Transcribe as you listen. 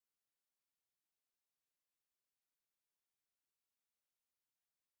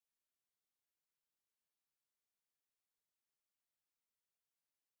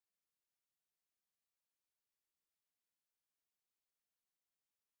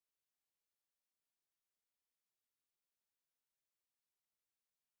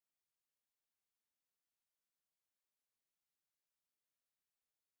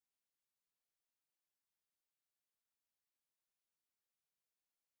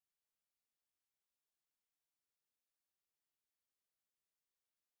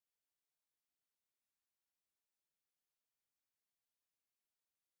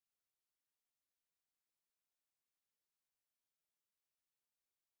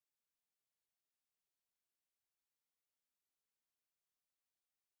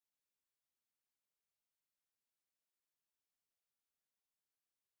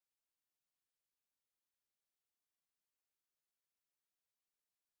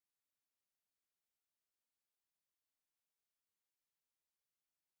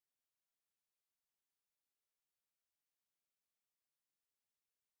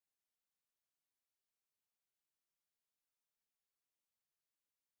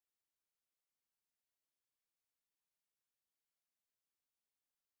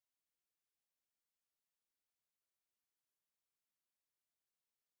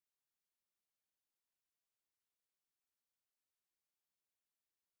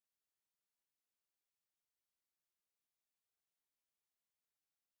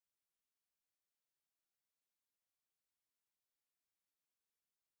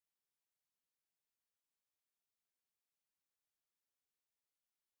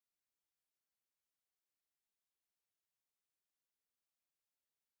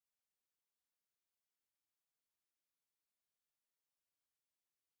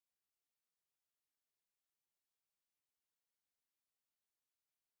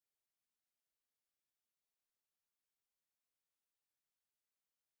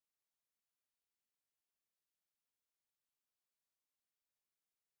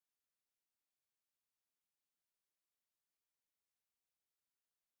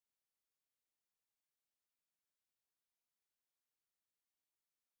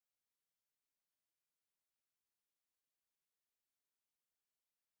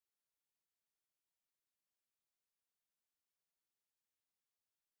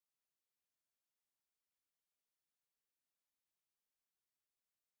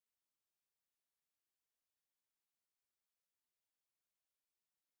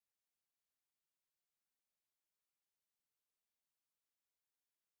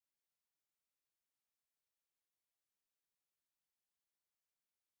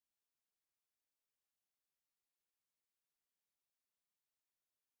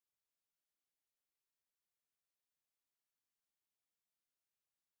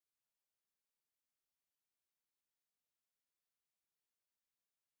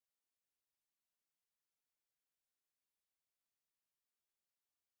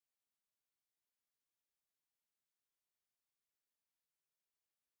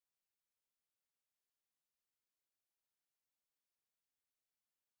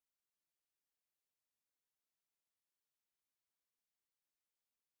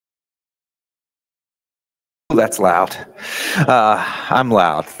That's loud. I'm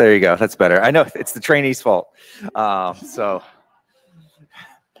loud. There you go. That's better. I know it's the trainee's fault. So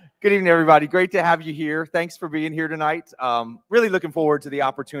good evening, everybody. Great to have you here. Thanks for being here tonight. Really looking forward to the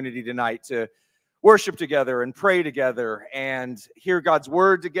opportunity tonight to worship together and pray together and hear God's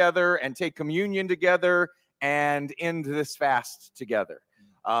word together and take communion together and end this fast together.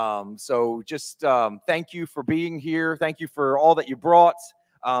 So just thank you for being here. Thank you for all that you brought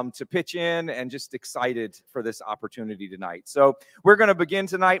to pitch in, and just excited for this opportunity tonight. So we're going to begin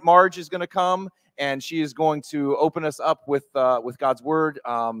tonight. Marge is going to come, and she is going to open us up with God's word.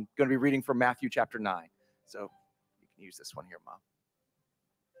 Going to be reading from Matthew chapter 9. So you can use this one here, Mom.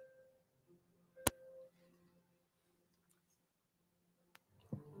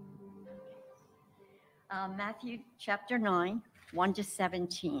 Matthew chapter 9, 1 to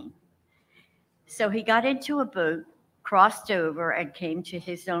 17. So he got into a boat, crossed over, and came to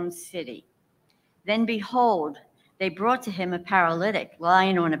his own city. Then behold, they brought to him a paralytic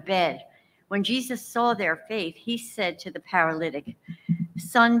lying on a bed. When Jesus saw their faith, he said to the paralytic,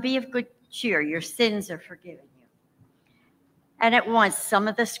 "Son, be of good cheer, your sins are forgiven you." And at once some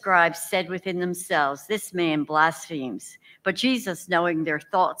of the scribes said within themselves, "This man blasphemes." But Jesus, knowing their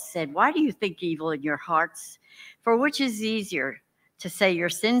thoughts, said, "Why do you think evil in your hearts? For which is easier, to say your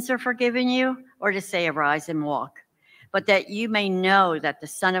sins are forgiven you, or to say arise and walk? But that you may know that the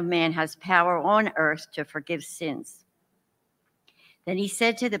Son of Man has power on earth to forgive sins." Then he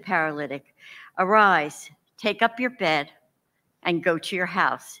said to the paralytic, "Arise, take up your bed, and go to your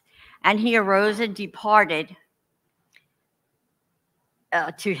house." And he arose and departed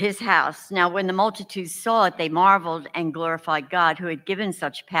to his house. Now, when the multitudes saw it, they marveled and glorified God, who had given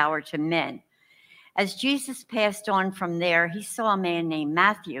such power to men. As Jesus passed on from there, he saw a man named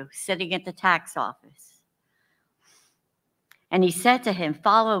Matthew sitting at the tax office. And he said to him,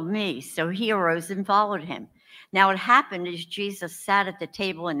 "Follow me." So he arose and followed him. Now it happened as Jesus sat at the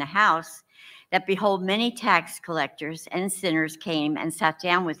table in the house, that behold, many tax collectors and sinners came and sat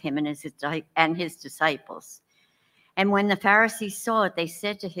down with him and his disciples. And when the Pharisees saw it, they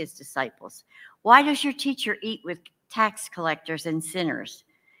said to his disciples, "Why does your teacher eat with tax collectors and sinners?"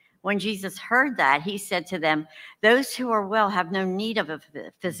 When Jesus heard that, he said to them, "Those who are well have no need of a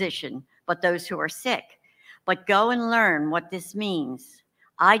physician, but those who are sick. But go and learn what this means.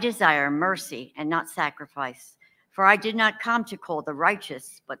 I desire mercy and not sacrifice, for I did not come to call the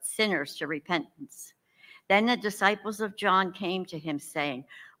righteous, but sinners to repentance." Then the disciples of John came to him, saying,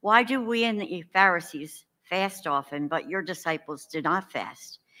 "Why do we and the Pharisees fast often, but your disciples do not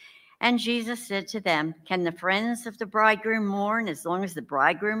fast?" And Jesus said to them, "Can the friends of the bridegroom mourn as long as the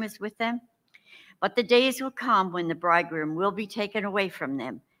bridegroom is with them? But the days will come when the bridegroom will be taken away from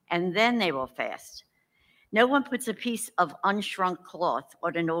them, and then they will fast. No one puts a piece of unshrunk cloth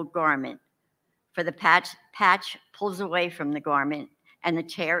on an old garment, for the patch pulls away from the garment, and the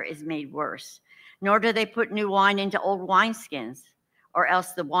tear is made worse. Nor do they put new wine into old wineskins, or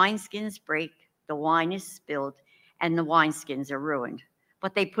else the wineskins break, the wine is spilled, and the wineskins are ruined.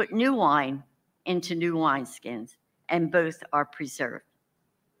 But they put new wine into new wineskins, and both are preserved."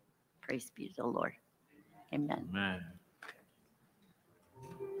 Praise be to the Lord. Amen. Amen.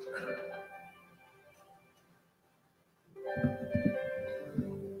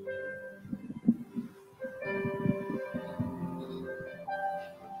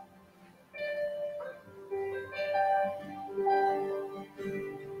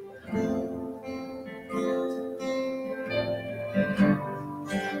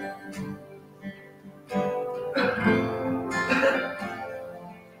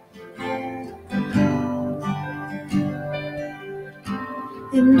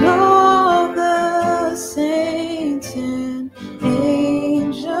 And all the saints and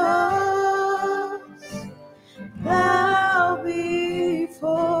angels bow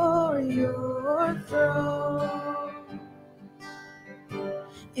before your throne,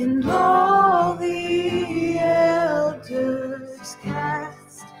 and all the elders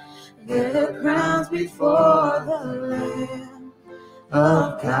cast their crowns before the Lamb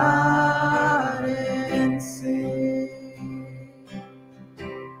of God and sing,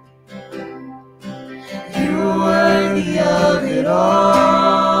 "You're worthy of it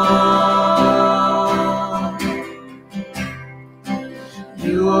all.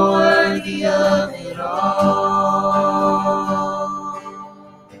 You are worthy of it all.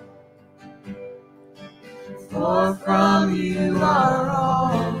 For from you are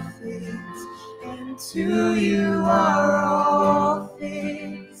all things, and to you are all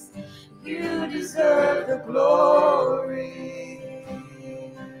things. You deserve the glory.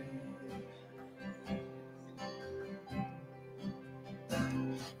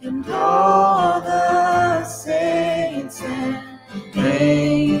 And all the saints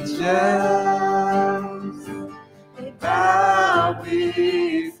angels, they bow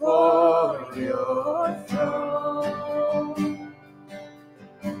before your throne,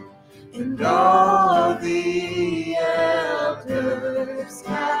 and all the elders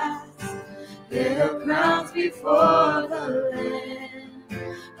cast their crowns before the Lamb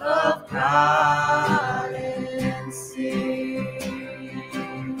of God and sing,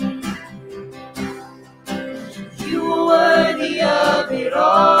 you are worthy of it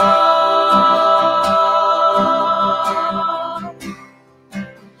all.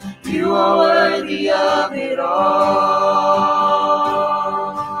 You are worthy of it all.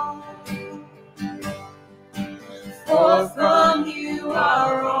 For from you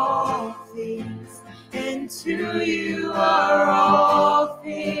are all things, and to you are all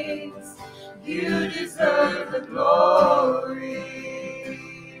things. You deserve the glory.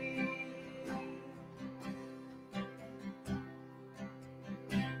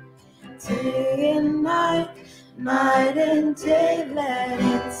 Day and night, night and day, let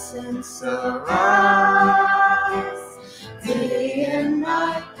incense arise. Day and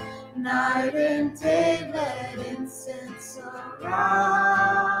night, night and day, let incense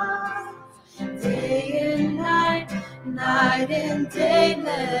arise. Day and night, night and day,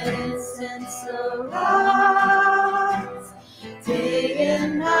 let incense arise. Day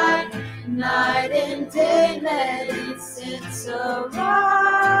and night, night and day, let incense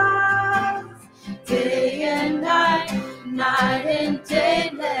arise. Day and night, night and day,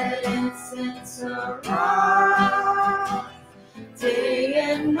 let incense arise. Day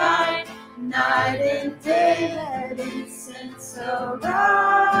and night, night and day, let incense arise.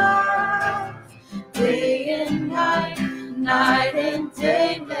 Day and night, night and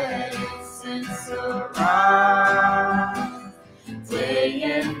day, let incense arise. Day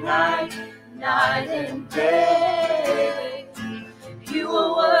and night, night and day, you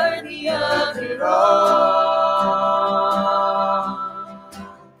are worthy of it all.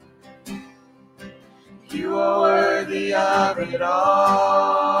 You are worthy of it all.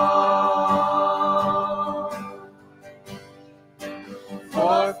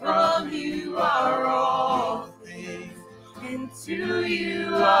 For from you are all things, and to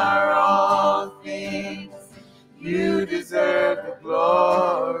you are all things. You deserve the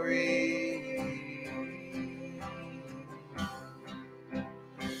glory.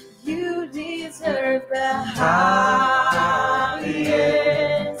 You deserve the highest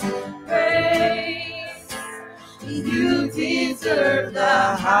praise. You deserve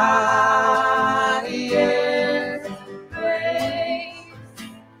the highest praise.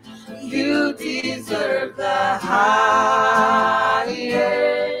 You deserve the highest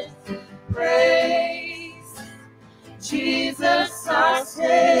praise. Jesus, our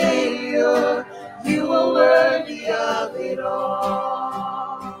Savior, you are worthy of it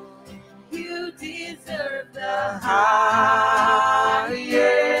all. You deserve the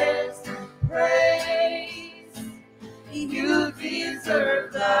highest praise. You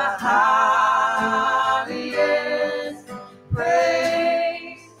deserve the highest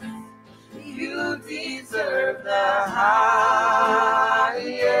praise. You deserve the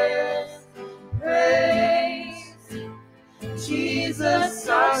highest praise. Jesus,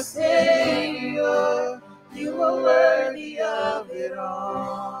 our Savior, you are worthy of it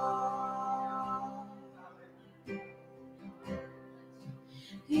all.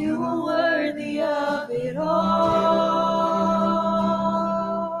 You are worthy of it all.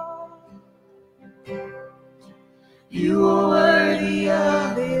 You are worthy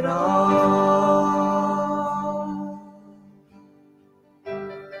of it all.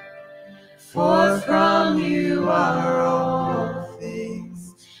 For from you are all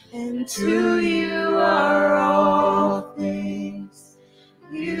things, and to you are all things.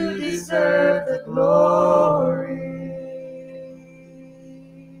 You deserve the glory.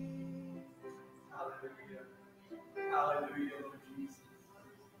 Hallelujah. Hallelujah, Lord Jesus.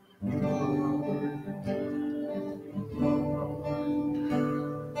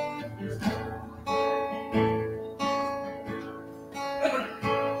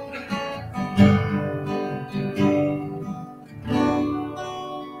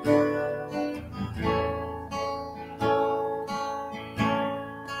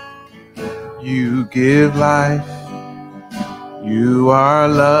 You give life, you are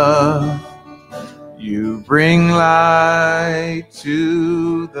love, you bring light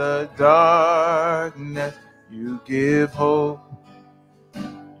to the darkness, you give hope,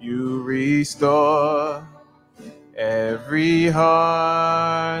 you restore every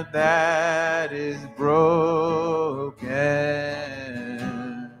heart that is broken.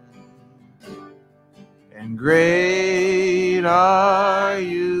 And great are are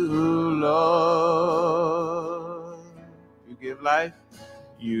you, Lord? You give life.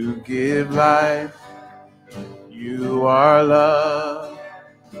 You give life. You are love.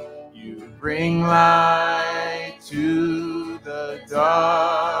 You bring light to the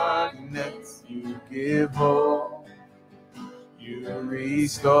darkness. You give hope. You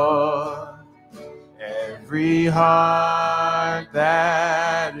restore every heart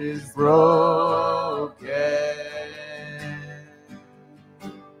that is broken.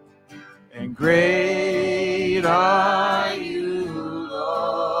 And great are you,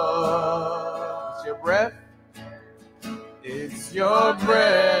 Lord. It's your breath. It's your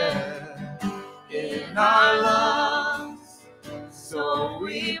breath in our lungs. So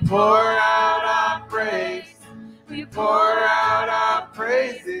we pour out our praise. We pour out our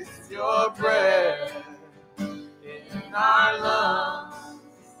praise. It's your breath in our lungs.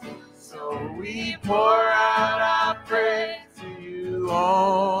 So we pour out our praise to you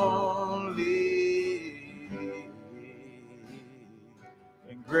only.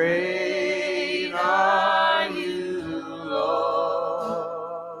 And great are you,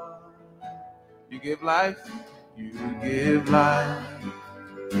 Lord. You give life. You give life.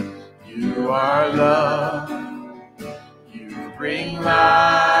 You are love. Bring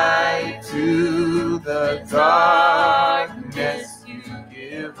light to the darkness. You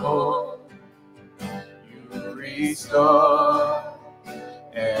give hope. You restore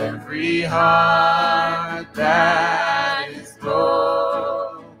every heart that is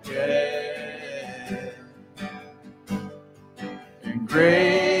broken. And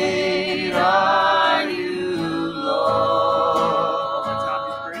great are you, Lord. One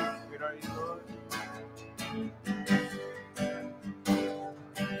time he's great.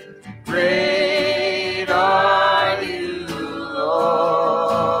 Great are you, Lord. Great are you,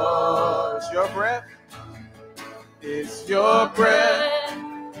 Lord. It's your breath. It's your breath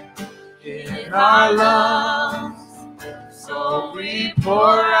in our lungs. So we pour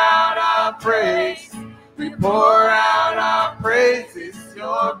out our praise. We pour out our praise. It's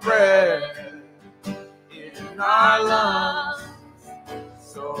your breath in our lungs.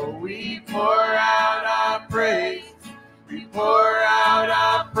 So we pour out our praise. We pour out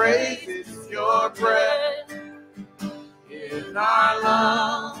our praise. It's your breath in our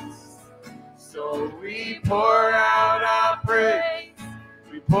lungs. So we pour out our praise.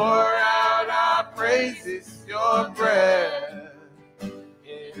 We pour out our praise. It's your breath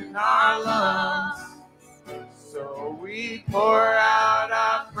in our lungs. So we pour out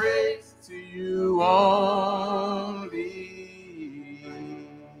our praise to you only.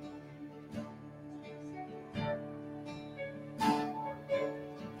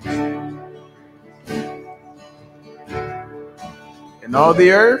 And all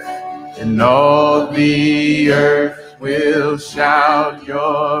the earth will shout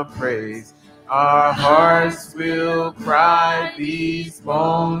your praise. Our hearts will cry, these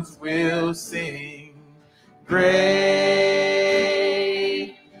bones will sing. Great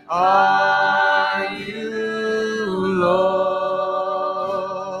are you, Lord.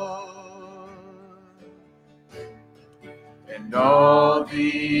 And all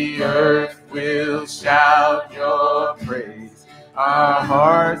the earth will shout your praise. Our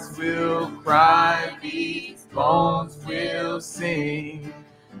hearts will cry, these bones will sing.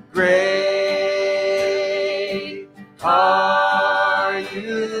 Great are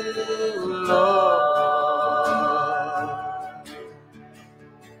you, Lord.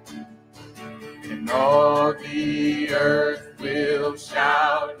 And all the earth will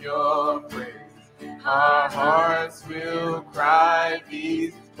shout your praise. Our hearts will cry,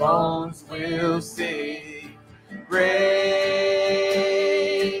 these bones will sing. Great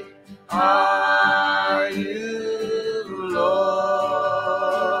are you, Lord.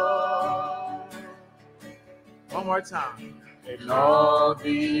 One more time. And all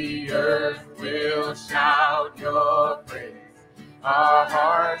the earth will shout your praise. Our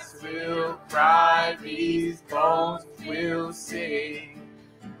hearts will cry, these bones will sing.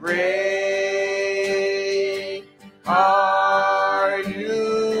 Great are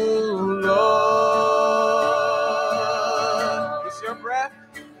you, Lord. It's your breath.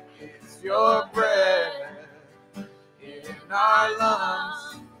 It's your breath in our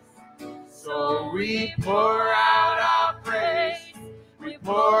lungs. So we pour out our praise. We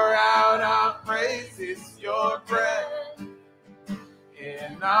pour out our praise. It's your breath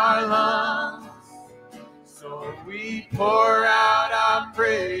in our lungs. So we pour out our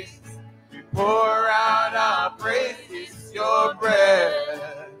praise. We pour out our praise. It's your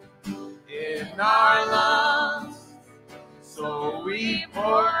breath in our lungs. So we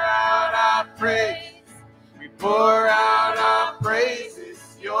pour out our praise. We pour out our praise.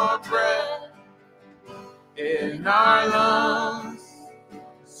 your breath in our lungs.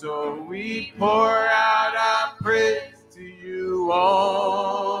 So we pour out our praise to you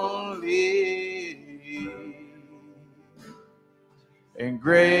only. And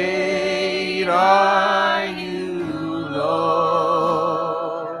great are you, Lord.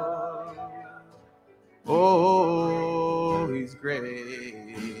 Oh, he's great.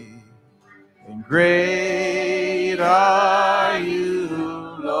 And great are you,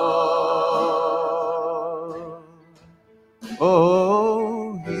 Lord.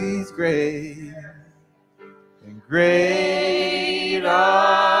 Oh, he's great. And great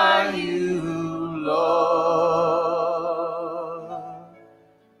are you, Lord.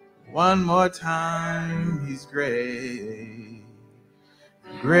 One more time, he's great.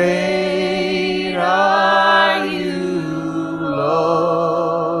 Great are you, Lord.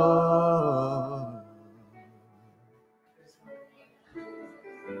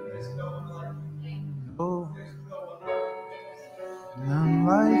 Oh, none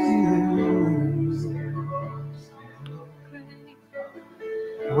like you,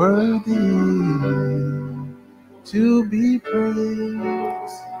 worthy to be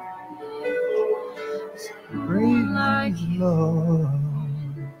praised. Great like you, Lord.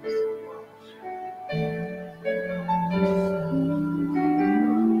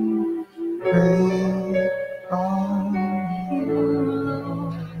 Great are you,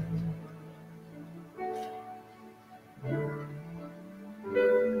 Lord.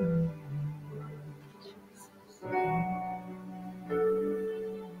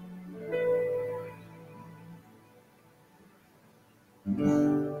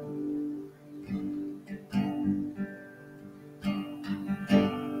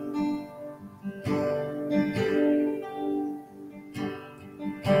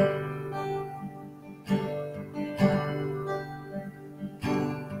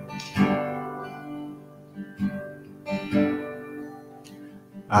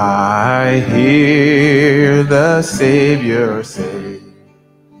 I hear the Savior say,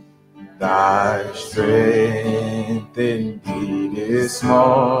 thy strength indeed is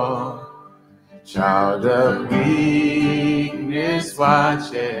small. Child of weakness,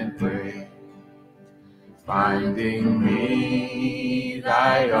 watch and pray, finding me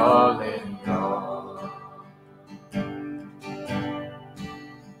thy all in all.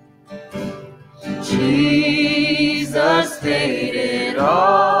 Jesus paid it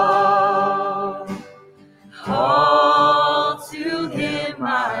all to him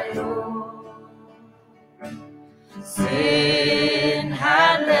I owe. Sin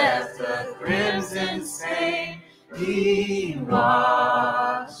had left a crimson stain, he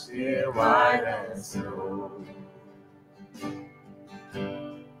washed it white as snow.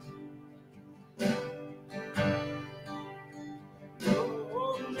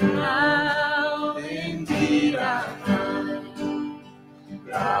 Now indeed I find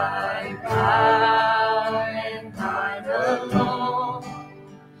thy power and thine alone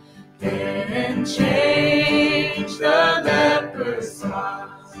can change the leper's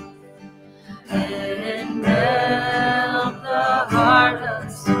spots and melt the heart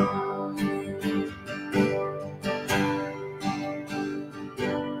of stone.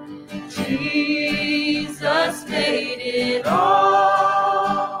 Jesus made it all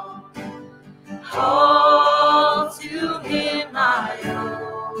to him I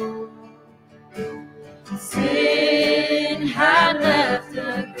owe. Sin had left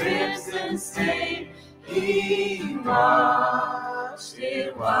a crimson stain, he washed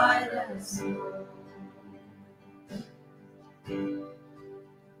it white as snow.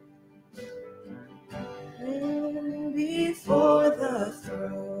 And before the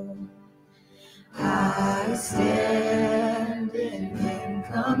throne I stand in him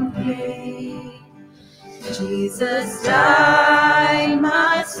complete. Jesus died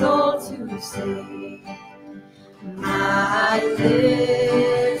my soul to save. My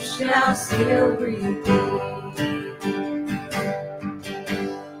lips shall still repeat.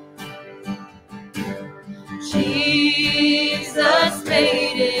 Jesus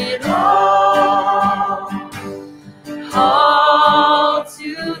made it all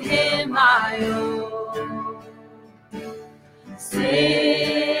to him I owe.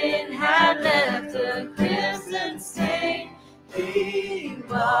 Sin had left a crimson stain, he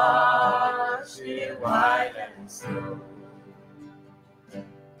washed it white and snow.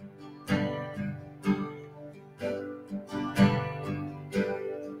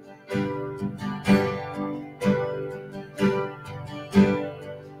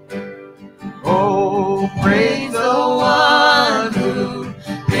 Oh, praise the one who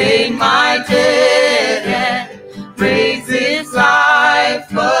paid my debt and raised his life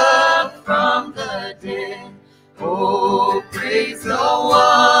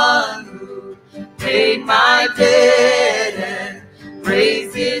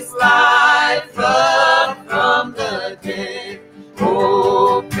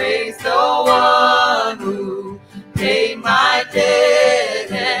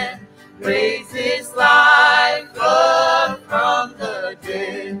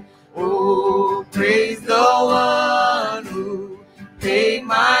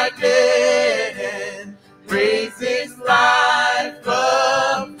my bed and raises life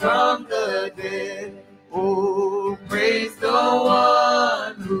up from the dead. Oh, praise the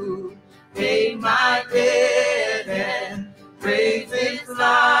one who made my bed and raises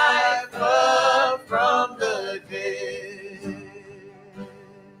life up from the dead.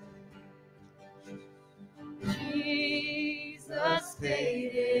 Jesus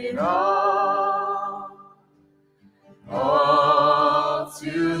paid it all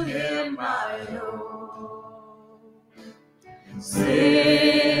to him I owe.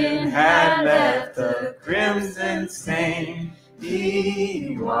 Sin had left a crimson stain,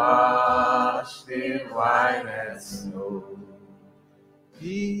 he washed it white as snow.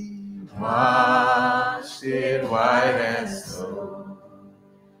 He washed it white as snow.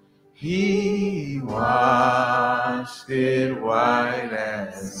 He washed it white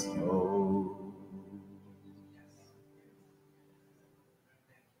as snow.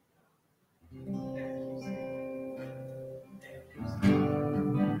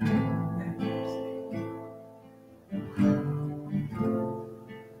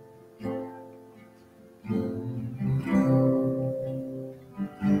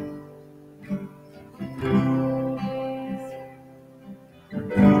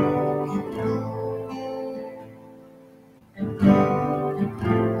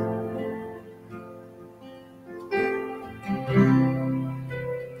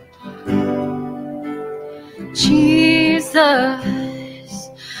 Jesus,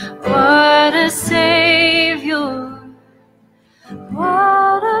 what a Savior,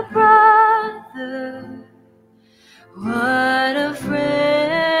 what a brother, what a friend.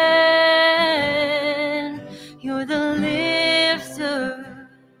 You're the lifter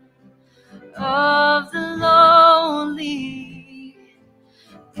of the lonely.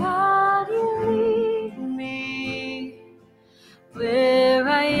 God, you lead me where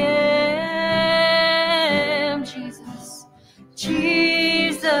I am. Jesus,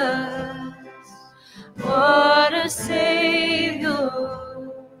 Jesus, what a Savior,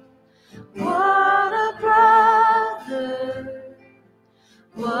 what a brother,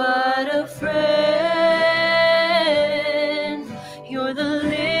 what a friend. You're the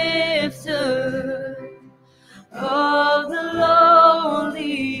lifter of the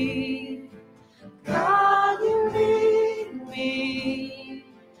lonely. God, you lead me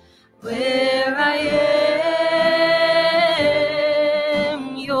where I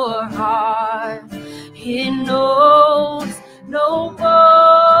am. Your heart, it knows no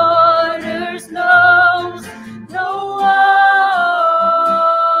borders, knows no walls.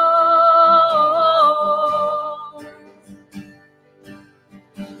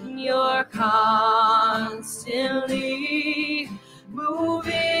 You're constantly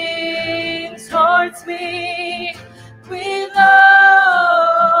moving towards me with open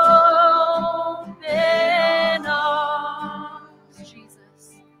arms.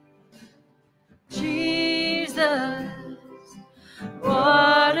 Jesus, Jesus,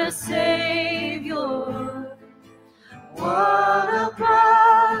 what a Savior, what a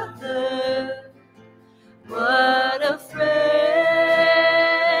brother, what a friend.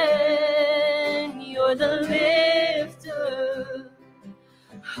 You're the lifter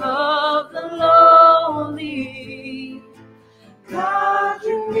of the lonely. God,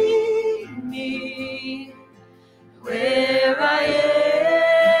 you meet me where I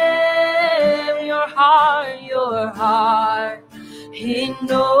am. Your heart, it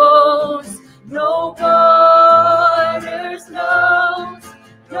knows no borders, knows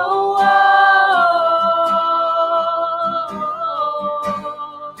no walls.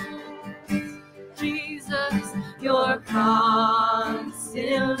 Jesus, you're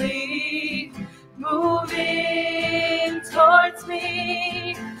constantly moving towards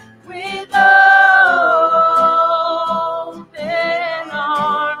me with open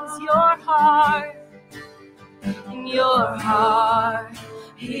arms. Your heart,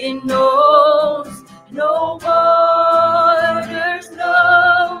 it knows no borders,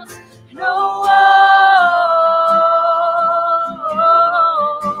 knows no walls.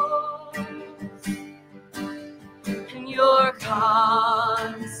 And you're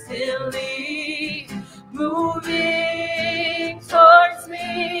constantly moving towards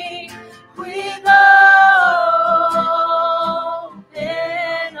me with open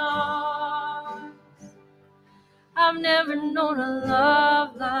arms. I've never known a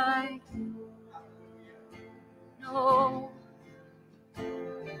love like you. No,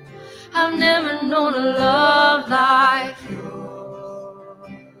 I've never known a love like you.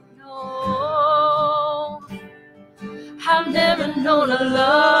 No, I've never known a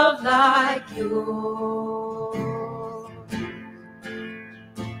love like you.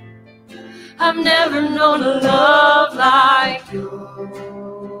 I've never known a love like yours.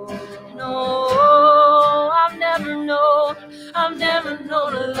 No, I've never known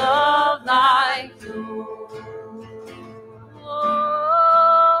a love like yours. Oh,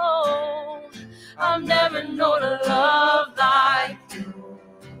 I've never known a love like yours.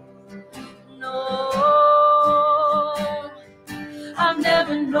 No, I've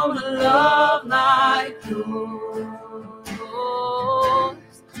never known a love like yours.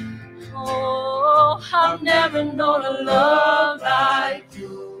 Oh, I've never known a love like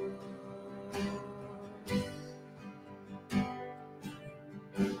yours.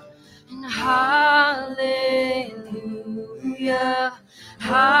 And hallelujah,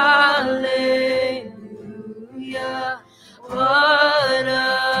 hallelujah, what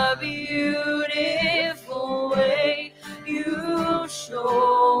a beautiful way you've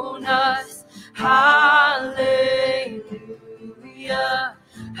shown us. Hallelujah,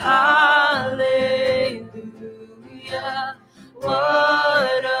 hallelujah,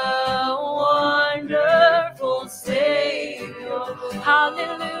 what a wonderful Savior.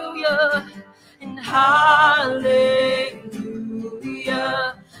 Hallelujah, and hallelujah,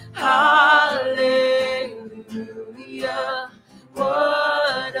 hallelujah,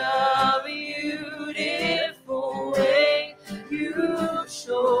 what a beautiful way you've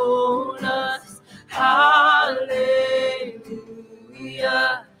shown us. Hallelujah,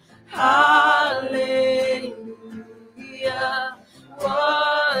 hallelujah,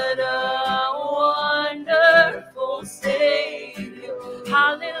 what a wonderful Savior.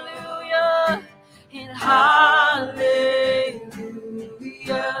 Hallelujah, and hallelujah,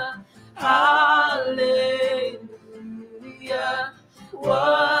 hallelujah,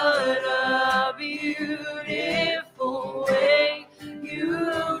 what a beautiful way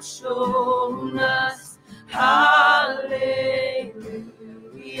you've shown us. Hallelujah,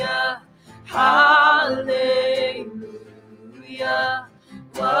 hallelujah,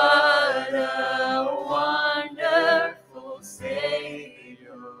 what a wonderful Savior.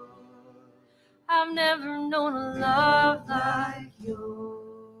 I've never known a love like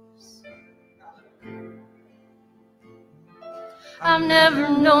yours. I've never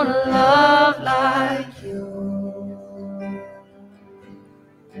known a love like yours.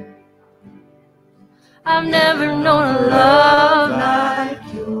 I've never known a love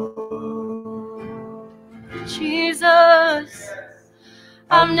like yours. Jesus,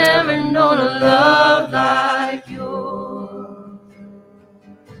 I've never known a love like yours.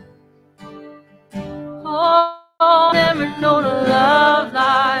 Oh, I've never known a love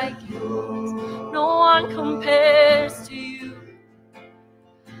like yours. No one compares to you.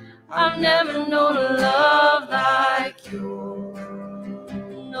 I've never known a love like yours.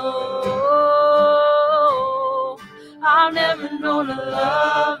 No, I've never known a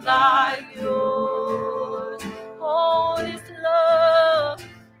love like yours. Oh, this love,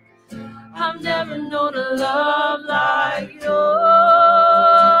 I've never known a love like yours.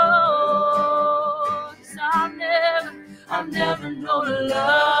 I've never known a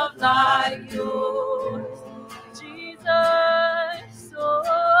love like yours. Jesus,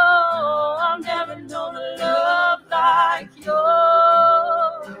 oh, I've never known a love like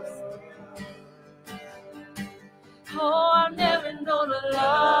yours. Oh, I've never known a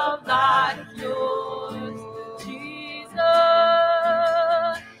love like yours. Jesus,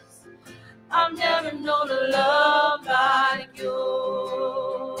 I've never known a love like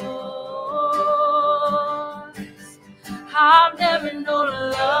yours. I've never known a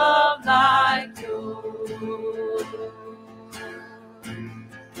love like yours.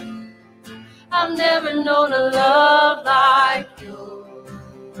 I've never known a love like yours.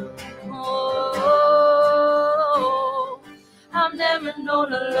 Oh, I've never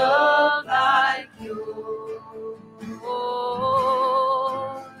known a love like yours.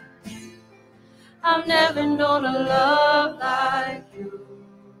 Oh, I've never known a love like yours.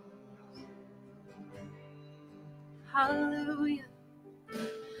 Hallelujah,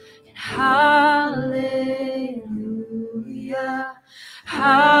 and hallelujah,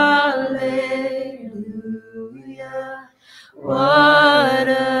 hallelujah, what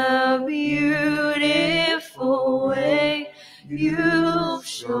a beautiful way you've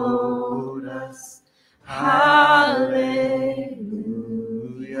showed us. Hallelujah,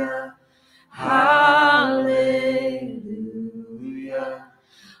 hallelujah,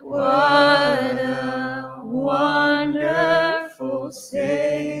 what a wonderful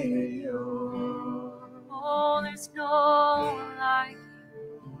Savior. Oh, there's no one like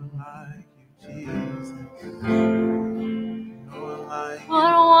you, Jesus. No one like you.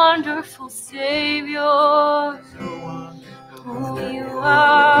 what a wonderful Savior. So wonderful. Oh, you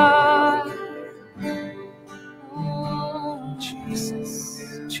are.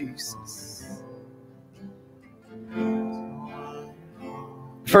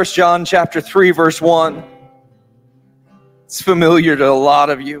 1 John chapter 3, verse 1. It's familiar to a lot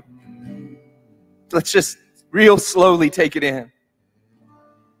of you. Let's just real slowly take it in.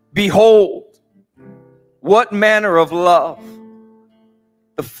 Behold, what manner of love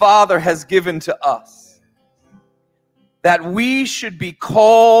the Father has given to us, that we should be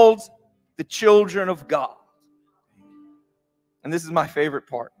called the children of God. And this is my favorite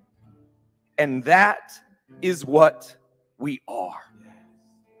part. And that is what we are.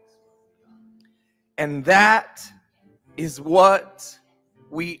 And that is what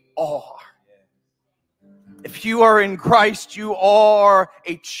we are. If you are in Christ, you are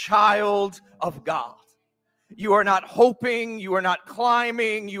a child of God. You are not hoping, you are not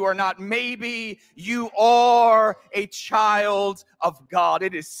climbing, you are not maybe, you are a child of God.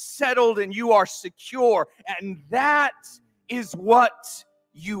 It is settled and you are secure, and that is what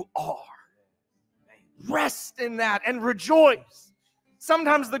you are. Rest in that and rejoice.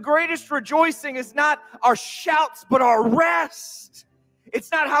 Sometimes the greatest rejoicing is not our shouts, but our rest.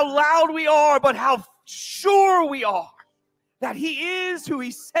 It's not how loud we are, but how sure we are that He is who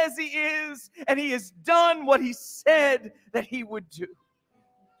He says He is, and He has done what He said that He would do.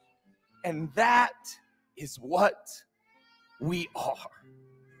 And that is what we are.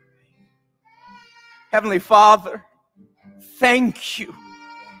 Heavenly Father, thank you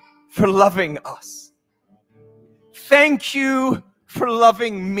for loving us. Thank you for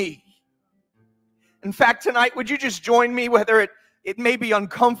loving me. In fact, tonight, would you just join me, whether it may be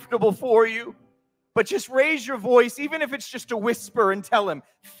uncomfortable for you, but just raise your voice, even if it's just a whisper, and tell Him,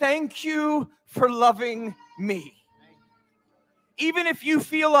 thank you for loving me. Even if you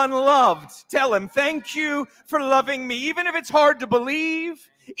feel unloved, tell Him, thank you for loving me. Even if it's hard to believe,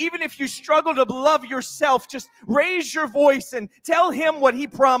 even if you struggle to love yourself, just raise your voice and tell Him what He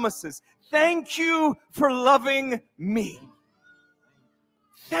promises. Thank you for loving me.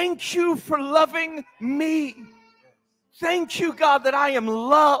 Thank you for loving me. Thank you, God, that I am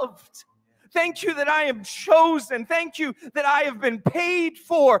loved. Thank you that I am chosen. Thank you that I have been paid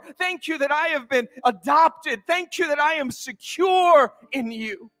for. Thank you that I have been adopted. Thank you that I am secure in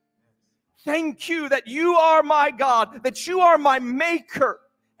you. Thank you that you are my God, that you are my maker,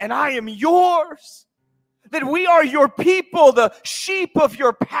 and I am yours. That we are your people, the sheep of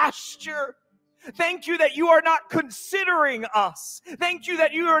your pasture. Thank you that you are not considering us. Thank you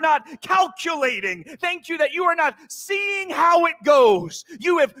that you are not calculating. Thank you that you are not seeing how it goes.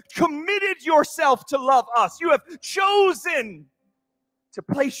 You have committed yourself to love us. You have chosen to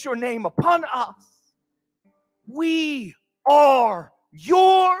place your name upon us. We are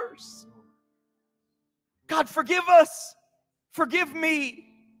yours. God, forgive us. Forgive me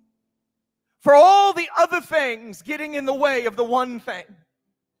for all the other things getting in the way of the one thing.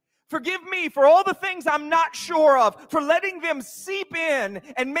 Forgive me for all the things I'm not sure of, for letting them seep in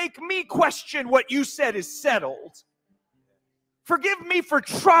and make me question what you said is settled. Forgive me for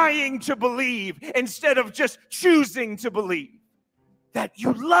trying to believe instead of just choosing to believe that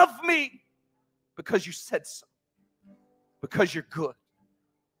you love me because you said so, because you're good,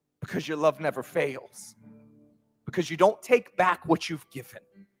 because your love never fails, because you don't take back what you've given.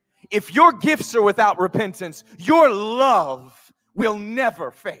 If your gifts are without repentance, your love will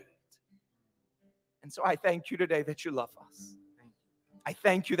never fade. And so I thank you today that you love us. I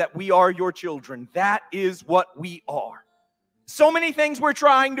thank you that we are your children. That is what we are. So many things we're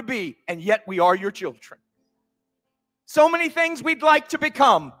trying to be, and yet we are your children. So many things we'd like to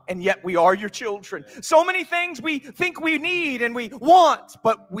become, and yet we are your children. So many things we think we need and we want,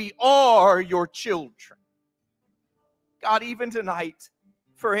 but we are your children. God, even tonight,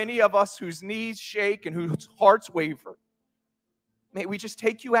 for any of us whose knees shake and whose hearts waver, may we just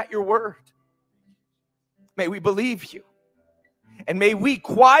take you at your word. May we believe you. And may we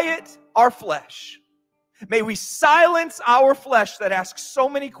quiet our flesh. May we silence our flesh that asks so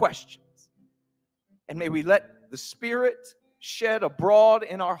many questions. And may we let the Spirit shed abroad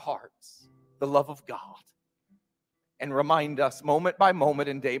in our hearts the love of God. And remind us moment by moment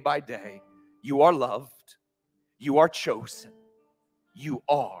and day by day, you are loved. You are chosen. You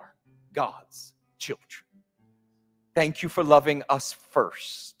are God's children. Thank you for loving us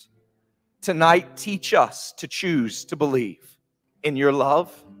first. Tonight, teach us to choose to believe in your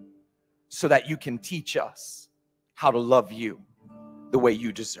love so that you can teach us how to love you the way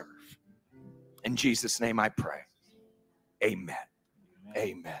you deserve. In Jesus' name I pray. Amen.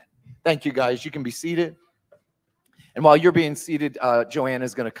 Amen. Thank you, guys. You can be seated. And while you're being seated, Joanna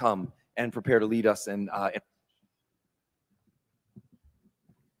is going to come and prepare to lead us in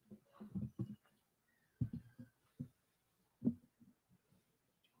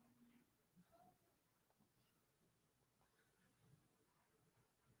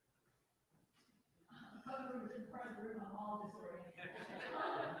was in front of the room, I'm all disoriented.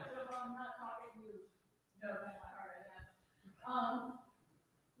 So if I'm not talking, you know that my heart I have.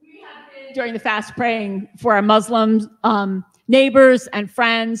 We have been during the fast praying for our Muslim neighbors and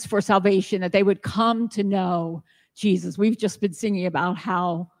friends for salvation, that they would come to know Jesus. We've just been singing about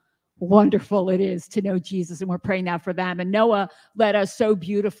how wonderful it is to know Jesus, and we're praying that for them. And Noah led us so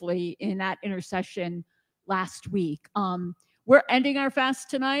beautifully in that intercession last week. We're ending our fast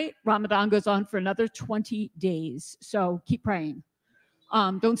tonight. Ramadan goes on for another 20 days. So keep praying.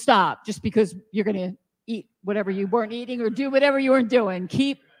 Don't stop just because you're going to eat whatever you weren't eating or do whatever you weren't doing.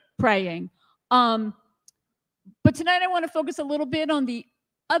 Keep praying. But tonight I want to focus a little bit on the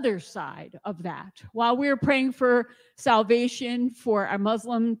other side of that. While we're praying for salvation for our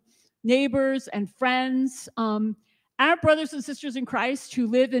Muslim neighbors and friends, our brothers and sisters in Christ who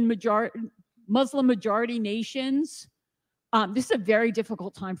live in Muslim majority nations, this is a very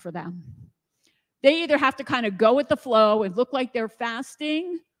difficult time for them. They either have to kind of go with the flow and look like they're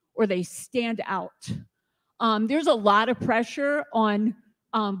fasting, or they stand out. There's a lot of pressure on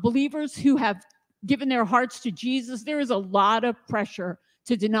believers who have given their hearts to Jesus. There is a lot of pressure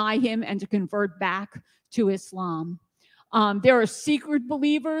to deny him and to convert back to Islam. There are secret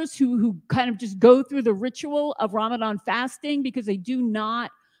believers who kind of just go through the ritual of Ramadan fasting because they do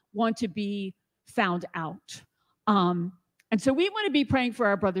not want to be found out. And so we want to be praying for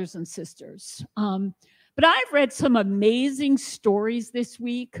our brothers and sisters. But I've read some amazing stories this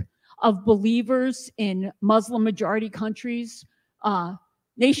week of believers in Muslim majority countries,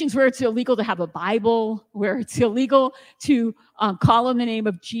 nations where it's illegal to have a Bible, where it's illegal to call on the name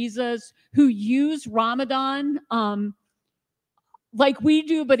of Jesus, who use Ramadan like we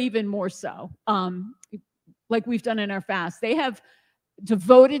do, but even more so, like we've done in our fast. They have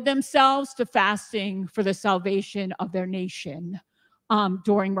devoted themselves to fasting for the salvation of their nation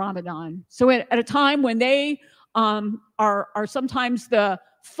during Ramadan. So at a time when they are sometimes the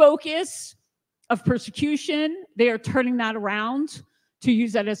focus of persecution, they are turning that around to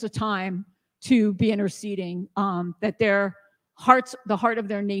use that as a time to be interceding, that their hearts, the heart of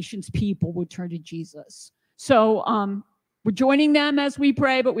their nation's people would turn to Jesus. So we're joining them as we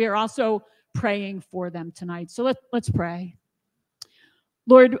pray, but we are also praying for them tonight. So let's pray.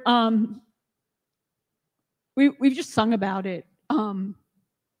 Lord, we've just sung about it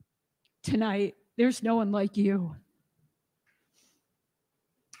tonight. There's no one like you.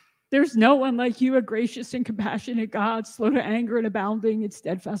 There's no one like you, a gracious and compassionate God, slow to anger and abounding in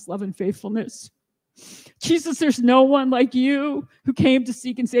steadfast love and faithfulness. Jesus, there's no one like you who came to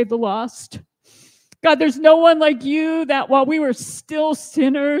seek and save the lost. God, there's no one like you that while we were still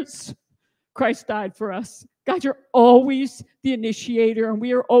sinners, Christ died for us. God, you're always the initiator, and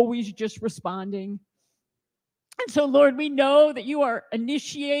we are always just responding. And so, Lord, we know that you are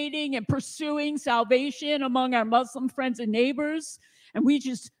initiating and pursuing salvation among our Muslim friends and neighbors, and we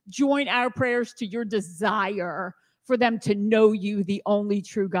just join our prayers to your desire for them to know you, the only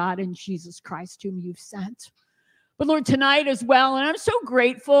true God, and Jesus Christ, whom you've sent. But Lord, tonight as well, and I'm so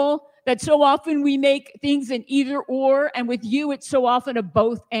grateful that so often we make things an either or, and with you it's so often a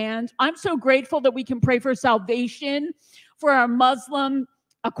both and. I'm so grateful that we can pray for salvation for our Muslim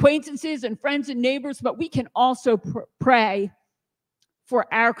acquaintances and friends and neighbors, but we can also pray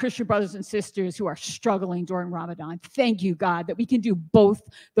for our Christian brothers and sisters who are struggling during Ramadan. Thank you, God, that we can do both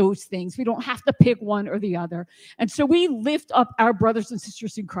those things. We don't have to pick one or the other. And so we lift up our brothers and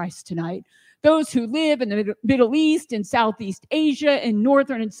sisters in Christ tonight, those who live in the Middle East, in Southeast Asia, in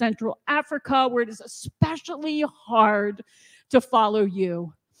Northern and Central Africa, where it is especially hard to follow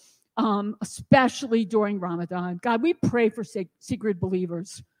you, especially during Ramadan. God, we pray for secret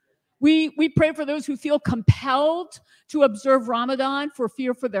believers. We pray for those who feel compelled to observe Ramadan for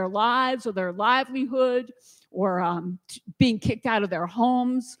fear for their lives or their livelihood, or being kicked out of their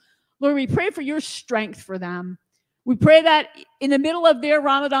homes. Lord, we pray for your strength for them. We pray that in the middle of their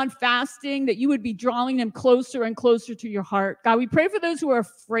Ramadan fasting, that you would be drawing them closer and closer to your heart. God, we pray for those who are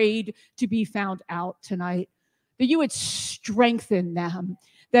afraid to be found out tonight, that you would strengthen them,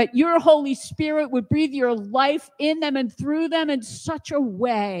 that your Holy Spirit would breathe your life in them and through them in such a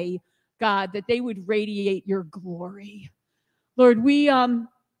way, God, that they would radiate your glory. Lord, we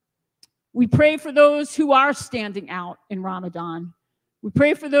pray for those who are standing out in Ramadan. We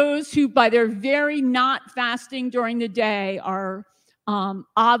pray for those who, by their very not fasting during the day, are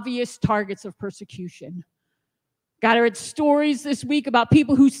obvious targets of persecution. God, I read stories this week about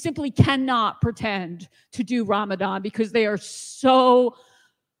people who simply cannot pretend to do Ramadan because they are so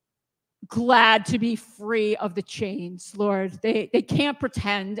glad to be free of the chains, Lord. They can't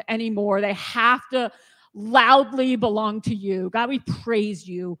pretend anymore. They have to loudly belong to you. God, we praise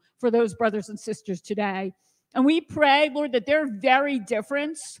you for those brothers and sisters today. And we pray, Lord, that their very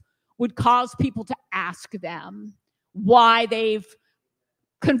difference would cause people to ask them why they've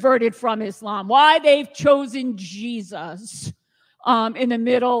converted from Islam, why they've chosen Jesus in the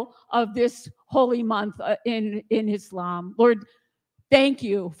middle of this holy month in Islam. Lord, thank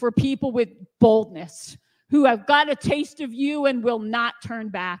you for people with boldness who have got a taste of you and will not turn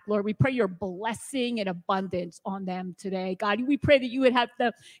back. Lord, we pray your blessing and abundance on them today. God, we pray that you would have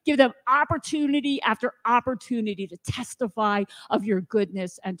to give them opportunity after opportunity to testify of your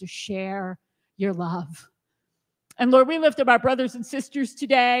goodness and to share your love. And Lord, we lift up our brothers and sisters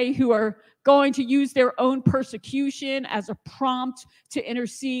today who are going to use their own persecution as a prompt to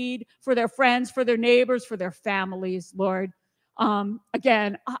intercede for their friends, for their neighbors, for their families, Lord.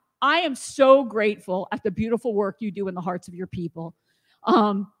 Again, I am so grateful at the beautiful work you do in the hearts of your people.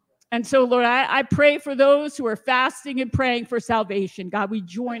 And so, Lord, I pray for those who are fasting and praying for salvation. God, we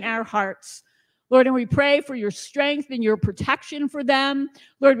join our hearts, Lord, and we pray for your strength and your protection for them.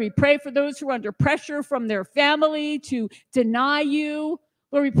 Lord, we pray for those who are under pressure from their family to deny you.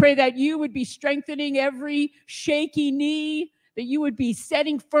 Lord, we pray that you would be strengthening every shaky knee, that you would be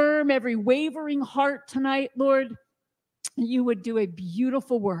setting firm every wavering heart tonight, Lord. You would do a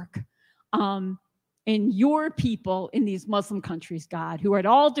beautiful work in your people in these Muslim countries, God, who are at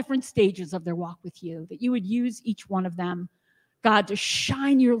all different stages of their walk with you, that you would use each one of them, God, to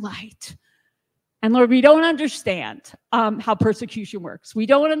shine your light. And Lord, we don't understand how persecution works. We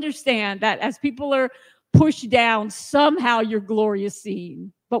don't understand that as people are pushed down, somehow your glory is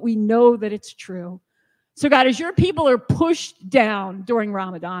seen, but we know that it's true. So God, as your people are pushed down during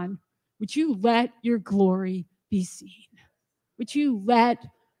Ramadan, would you let your glory be seen? Would you let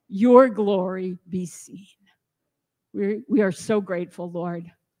your glory be seen? We are so grateful,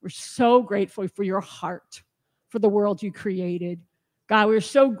 Lord. We're so grateful for your heart, for the world you created. God, we're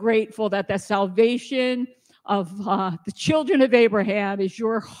so grateful that the salvation of the children of Abraham is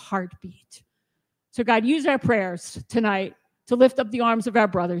your heartbeat. So God, use our prayers tonight to lift up the arms of our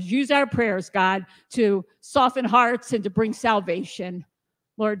brothers. Use our prayers, God, to soften hearts and to bring salvation,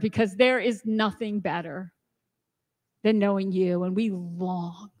 Lord, because there is nothing better than knowing you, and we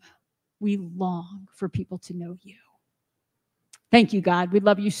long for people to know you. Thank you, God. We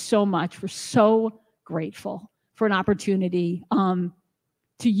love you so much. We're so grateful for an opportunity to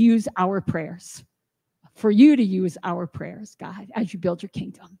use our prayers, for you to use our prayers, God, as you build your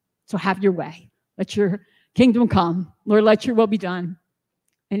kingdom. So have your way. Let your kingdom come. Lord, let your will be done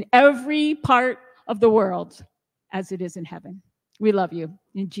in every part of the world as it is in heaven. We love you.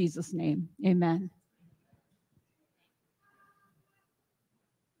 In Jesus' name, amen.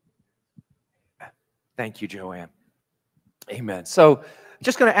 Thank you, Joanne. Amen. So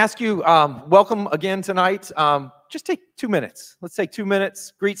just going to ask you, welcome again tonight. Just take 2 minutes. Let's take 2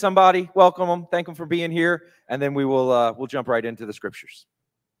 minutes, greet somebody, welcome them, thank them for being here, and then we will we'll jump right into the scriptures.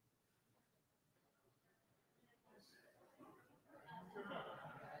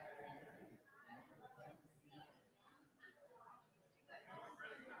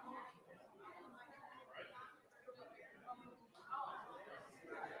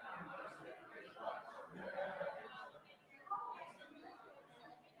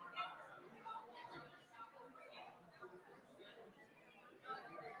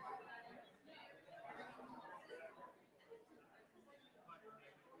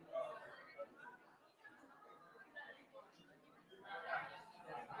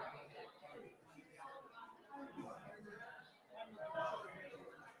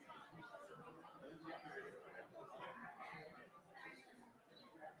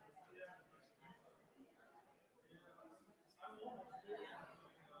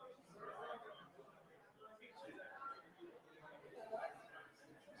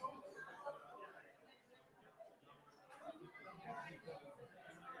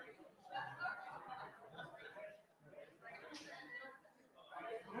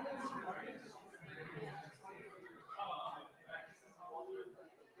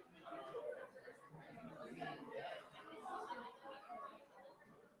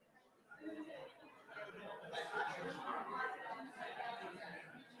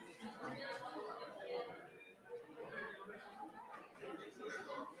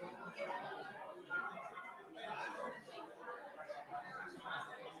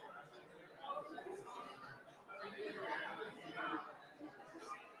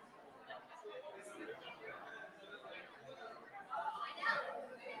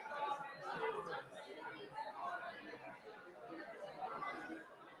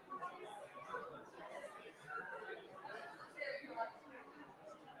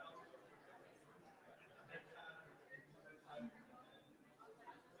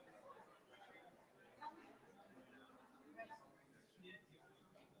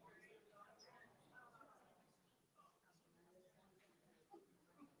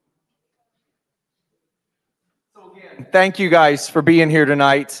 Thank you guys for being here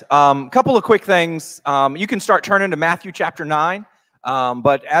tonight. Couple of quick things. You can start turning to Matthew chapter 9.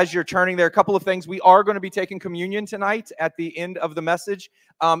 But as you're turning there, a couple of things. We are going to be taking communion tonight at the end of the message.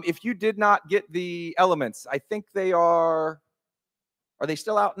 If you did not get the elements, I think they are they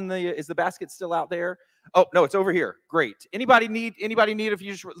still out in the, is the basket still out there? Oh, no, it's over here. Great. Anybody need if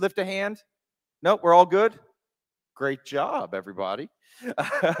you just lift a hand? Nope, we're all good. Great job, everybody.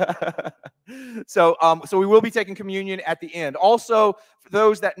 So we will be taking communion at the end. Also, for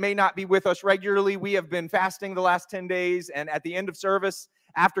those that may not be with us regularly, we have been fasting the last 10 days, and at the end of service,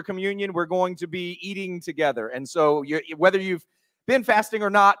 after communion, we're going to be eating together. And so whether you've been fasting or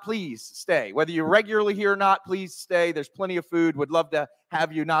not, please stay. Whether you're regularly here or not, please stay. There's plenty of food. Would love to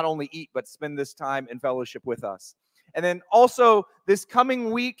have you not only eat, but spend this time in fellowship with us. And then also this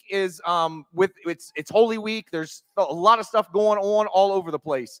coming week is it's Holy Week. There's a lot of stuff going on all over the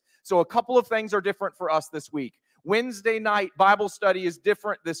place. So a couple of things are different for us this week. Wednesday night Bible study is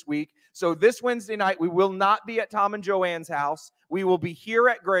different this week. So this Wednesday night, we will not be at Tom and Joanne's house. We will be here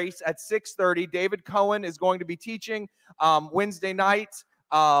at Grace at 6:30. David Cohen is going to be teaching Wednesday night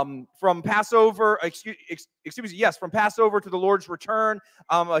from Passover, from Passover to the Lord's return,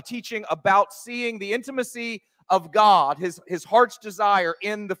 a teaching about seeing the intimacy of God, his heart's desire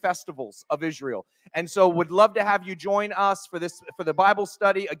in the festivals of Israel. And so would love to have you join us for the Bible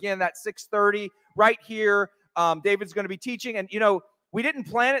study. Again, that's 6:30 right here. David's going to be teaching. And, we didn't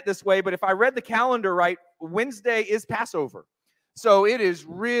plan it this way, but if I read the calendar right, Wednesday is Passover. So it is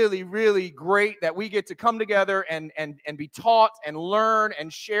really, really great that we get to come together and be taught and learn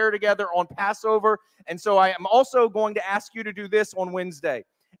and share together on Passover. And so I am also going to ask you to do this on Wednesday.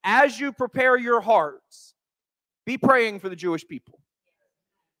 As you prepare your hearts, be praying for the Jewish people.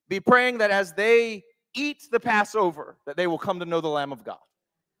 Be praying that as they eat the Passover, that they will come to know the Lamb of God.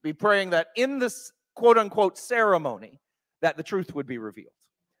 Be praying that in this quote-unquote ceremony, that the truth would be revealed,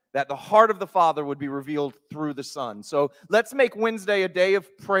 that the heart of the Father would be revealed through the Son. So let's make Wednesday a day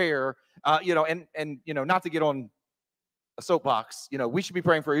of prayer, not to get on a soapbox. We should be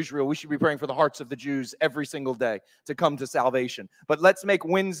praying for Israel. We should be praying for the hearts of the Jews every single day to come to salvation. But let's make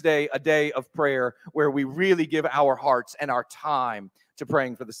Wednesday a day of prayer where we really give our hearts and our time to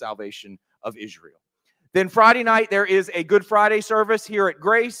praying for the salvation of Israel. Then Friday night, there is a Good Friday service here at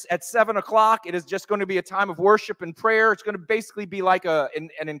Grace at 7 o'clock. It is just going to be a time of worship and prayer. It's going to basically be like an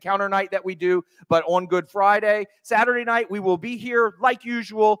encounter night that we do, but on Good Friday. Saturday night, we will be here like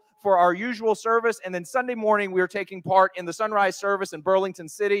usual for our usual service. And then Sunday morning, we are taking part in the sunrise service in Burlington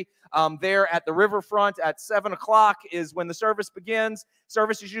City. There at the riverfront at 7 o'clock is when the service begins.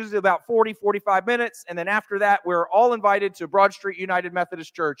 Service is usually about 45 minutes. And then after that, we're all invited to Broad Street United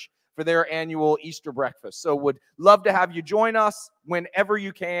Methodist Church for their annual Easter breakfast. So would love to have you join us whenever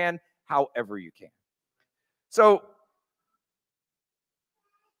you can, however you can. So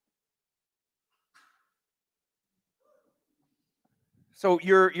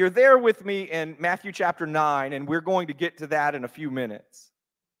you're there with me in Matthew chapter 9, and we're going to get to that in a few minutes.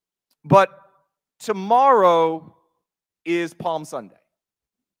 But tomorrow is Palm Sunday.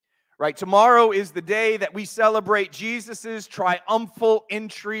 Right? Tomorrow is the day that we celebrate Jesus's triumphal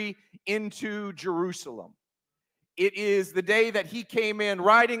entry into Jerusalem. It is the day that he came in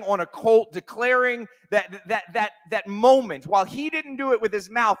riding on a colt, declaring that moment, while he didn't do it with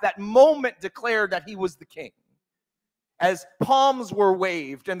his mouth, that moment declared that he was the king. As palms were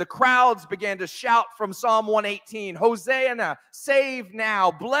waved and the crowds began to shout from Psalm 118, Hosanna, save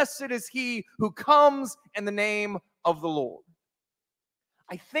now, blessed is he who comes in the name of the Lord.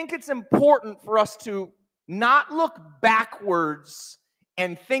 I think it's important for us to not look backwards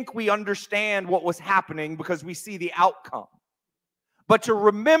and think we understand what was happening because we see the outcome, but to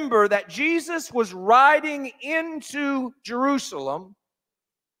remember that Jesus was riding into Jerusalem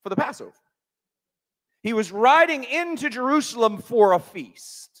for the Passover. He was riding into Jerusalem for a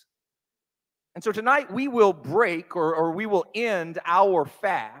feast. And so tonight we will break or we will end our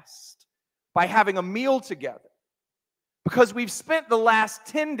fast by having a meal together. Because we've spent the last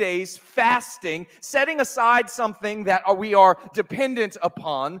 10 days fasting, setting aside something that we are dependent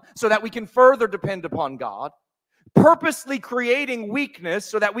upon so that we can further depend upon God, purposely creating weakness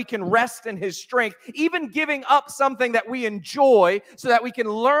so that we can rest in his strength, even giving up something that we enjoy so that we can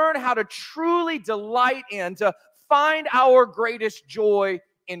learn how to truly delight in, to find our greatest joy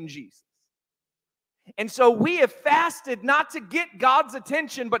in Jesus. And so we have fasted not to get God's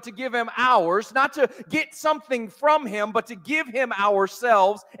attention, but to give him ours, not to get something from him, but to give him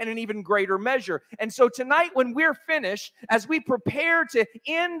ourselves in an even greater measure. And so tonight when we're finished, as we prepare to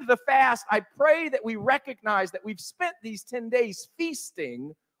end the fast, I pray that we recognize that we've spent these 10 days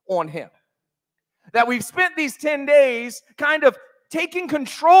feasting on him. That we've spent these 10 days kind of taking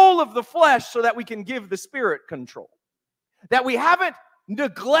control of the flesh so that we can give the Spirit control. That we haven't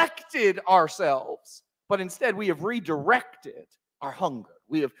neglected ourselves, but instead we have redirected our hunger.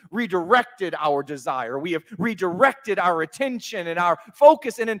 We have redirected our desire. We have redirected our attention and our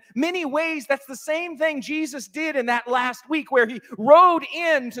focus. And in many ways, that's the same thing Jesus did in that last week where he rode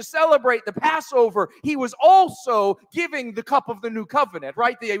in to celebrate the Passover. He was also giving the cup of the new covenant,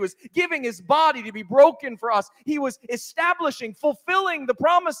 right? He was giving his body to be broken for us. He was establishing, fulfilling the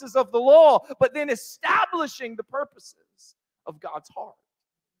promises of the law, but then establishing the purposes of God's heart.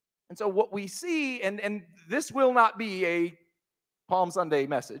 And so what we see, and this will not be a Palm Sunday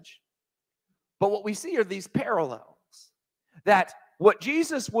message, but what we see are these parallels, that what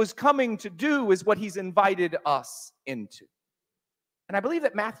Jesus was coming to do is what he's invited us into. And I believe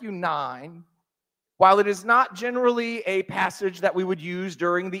that Matthew 9, while it is not generally a passage that we would use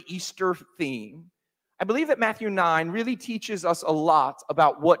during the Easter theme, I believe that Matthew 9 really teaches us a lot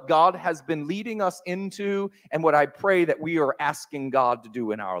about what God has been leading us into and what I pray that we are asking God to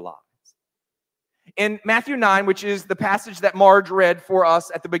do in our lives. In Matthew 9, which is the passage that Marge read for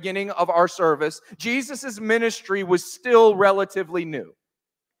us at the beginning of our service, Jesus' ministry was still relatively new.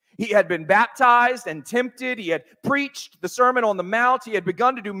 He had been baptized and tempted. He had preached the Sermon on the Mount. He had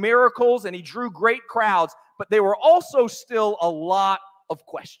begun to do miracles, and he drew great crowds. But there were also still a lot of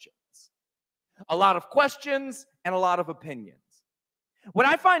questions. A lot of questions and a lot of opinions. What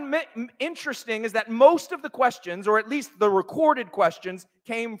I find interesting is that most of the questions, or at least the recorded questions,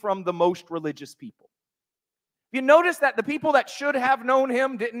 came from the most religious people. You notice that the people that should have known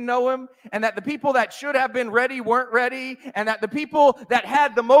him didn't know him, and that the people that should have been ready weren't ready, and that the people that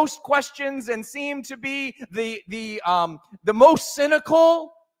had the most questions and seemed to be the most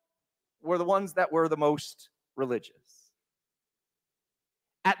cynical were the ones that were the most religious.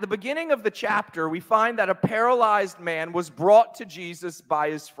 At the beginning of the chapter, we find that a paralyzed man was brought to Jesus by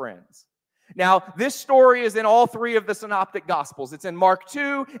his friends. Now, this story is in all three of the synoptic gospels. It's in Mark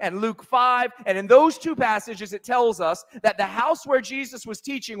 2 and Luke 5, and in those two passages, it tells us that the house where Jesus was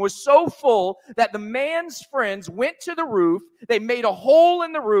teaching was so full that the man's friends went to the roof, they made a hole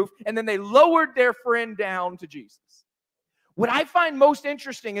in the roof, and then they lowered their friend down to Jesus. What I find most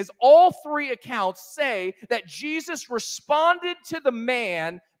interesting is all three accounts say that Jesus responded to the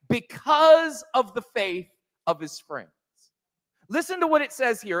man because of the faith of his friends. Listen to what it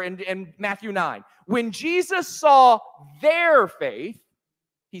says here in Matthew 9. When Jesus saw their faith,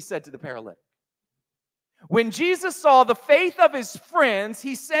 he said to the paralytic. When Jesus saw the faith of his friends,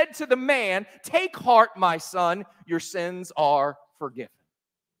 he said to the man, "Take heart, my son, your sins are forgiven."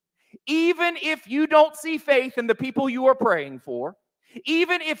 Even if you don't see faith in the people you are praying for,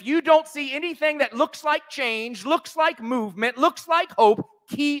 even if you don't see anything that looks like change, looks like movement, looks like hope,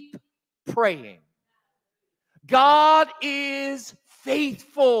 keep praying. God is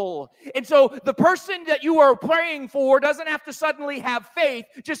faithful. And so the person that you are praying for doesn't have to suddenly have faith.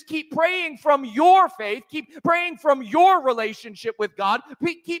 Just keep praying from your faith. Keep praying from your relationship with God.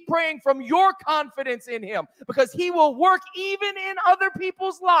 Keep praying from your confidence in him, because he will work even in other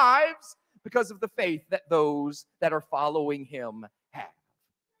people's lives because of the faith that those that are following him have.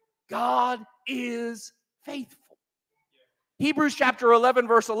 God is faithful. Hebrews chapter 11,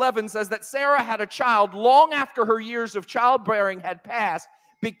 verse 11 says that Sarah had a child long after her years of childbearing had passed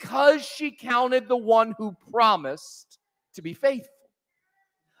because she counted the one who promised to be faithful.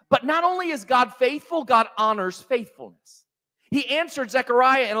 But not only is God faithful, God honors faithfulness. He answered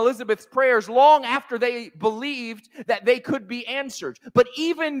Zechariah and Elizabeth's prayers long after they believed that they could be answered. But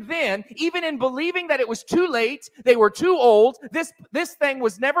even then, even in believing that it was too late, they were too old, this thing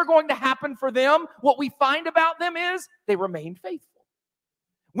was never going to happen for them, what we find about them is they remained faithful.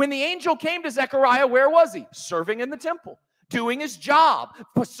 When the angel came to Zechariah, where was he? Serving in the temple, doing his job,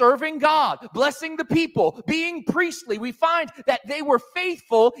 serving God, blessing the people, being priestly. We find that they were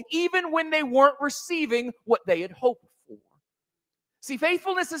faithful even when they weren't receiving what they had hoped. See,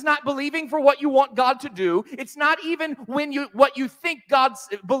 faithfulness is not believing for what you want God to do. It's not even what you think God's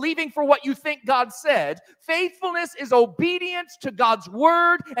believing for what you think God said. Faithfulness is obedience to God's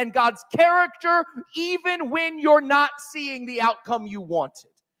word and God's character, even when you're not seeing the outcome you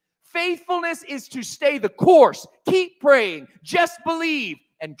wanted. Faithfulness is to stay the course, keep praying, just believe,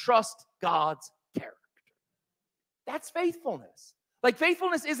 and trust God's character. That's faithfulness. Like,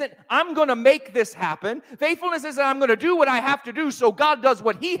 faithfulness isn't, I'm going to make this happen. Faithfulness isn't, I'm going to do what I have to do so God does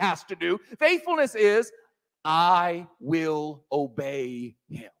what he has to do. Faithfulness is, I will obey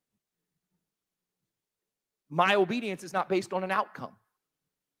him. My obedience is not based on an outcome.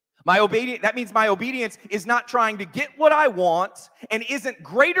 That means my obedience is not trying to get what I want and isn't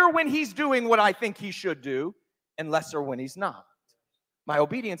greater when he's doing what I think he should do and lesser when he's not. My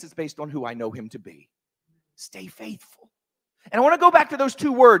obedience is based on who I know him to be. Stay faithful. And I want to go back to those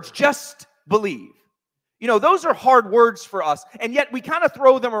two words, just believe. You know, those are hard words for us, and yet we kind of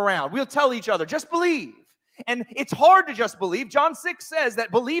throw them around. We'll tell each other, just believe. And it's hard to just believe. John 6 says that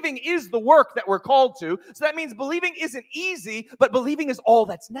believing is the work that we're called to. So that means believing isn't easy, but believing is all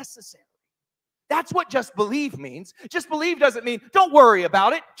that's necessary. That's what just believe means. Just believe doesn't mean don't worry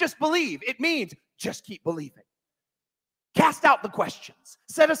about it. Just believe. It means just keep believing. Cast out the questions.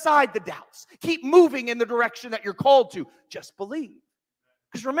 Set aside the doubts. Keep moving in the direction that you're called to. Just believe.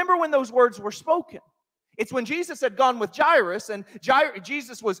 Because remember when those words were spoken. It's when Jesus had gone with Jairus, and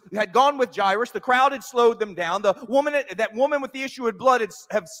Jesus had gone with Jairus. The crowd had slowed them down. That woman with the issue of blood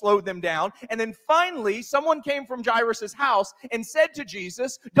had slowed them down. And then finally, someone came from Jairus' house and said to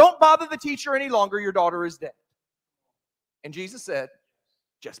Jesus, "Don't bother the teacher any longer. Your daughter is dead." And Jesus said,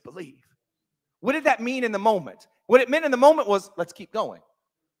 "Just believe." What did that mean in the moment? What it meant in the moment was, let's keep going.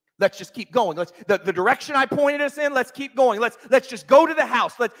 Let's just keep going. The direction I pointed us in, let's keep going. Let's just go to the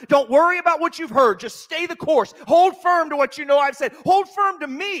house. Don't worry about what you've heard. Just stay the course. Hold firm to what you know I've said. Hold firm to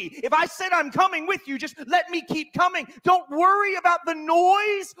me. If I said I'm coming with you, just let me keep coming. Don't worry about the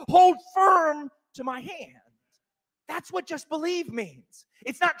noise. Hold firm to my hand. That's what just believe means.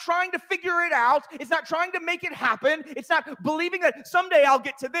 It's not trying to figure it out. It's not trying to make it happen. It's not believing that someday I'll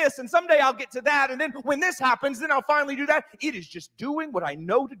get to this and someday I'll get to that. And then when this happens, then I'll finally do that. It is just doing what I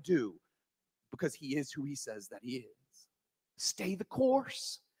know to do because he is who he says that he is. Stay the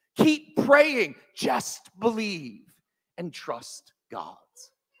course. Keep praying. Just believe and trust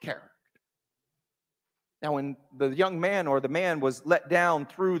God's character. Now, when the young man or the man was let down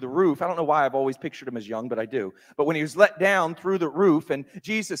through the roof, I don't know why I've always pictured him as young, but I do. But when he was let down through the roof and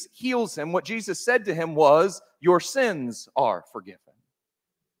Jesus heals him, what Jesus said to him was, "Your sins are forgiven."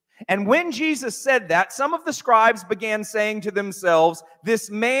 And when Jesus said that, some of the scribes began saying to themselves, "This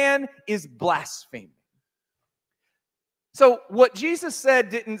man is blaspheming." So what Jesus said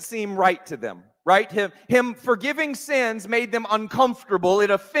didn't seem right to them. Right? Him forgiving sins made them uncomfortable.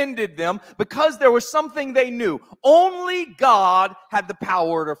 It offended them because there was something they knew. Only God had the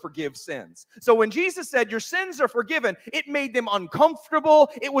power to forgive sins. So when Jesus said, "Your sins are forgiven," it made them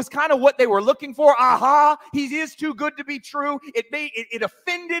uncomfortable. It was kind of what they were looking for. Aha, he is too good to be true. It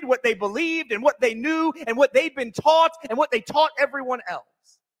offended what they believed and what they knew and what they'd been taught and what they taught everyone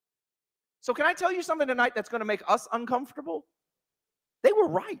else. So can I tell you something tonight that's going to make us uncomfortable? They were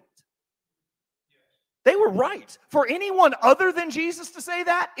right. They were right. For anyone other than Jesus to say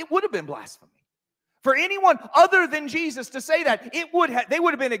that, it would have been blasphemy. For anyone other than Jesus to say that, they would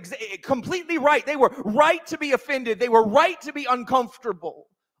have been completely right. They were right to be offended. They were right to be uncomfortable.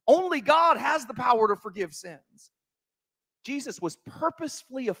 Only God has the power to forgive sins. Jesus was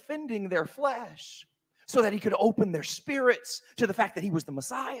purposefully offending their flesh so that he could open their spirits to the fact that he was the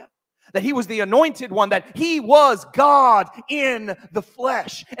Messiah. That he was the anointed one, that he was God in the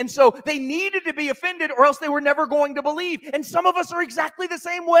flesh. And so they needed to be offended or else they were never going to believe. And some of us are exactly the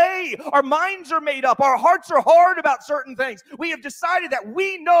same way. Our minds are made up. Our hearts are hard about certain things. We have decided that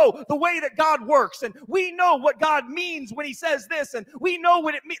we know the way that God works. And we know what God means when he says this. And we know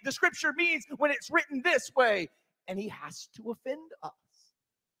what the scripture means when it's written this way. And he has to offend us.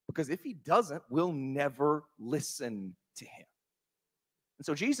 Because if he doesn't, we'll never listen to him. And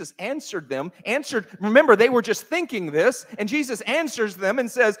so Jesus remember, they were just thinking this, and Jesus answers them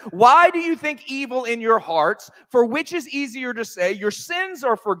and says, "Why do you think evil in your hearts? For which is easier to say, 'Your sins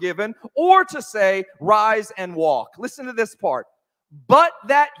are forgiven,' or to say, 'Rise and walk'?" Listen to this part. "But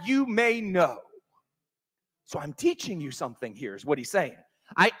that you may know." So I'm teaching you something here, is what he's saying.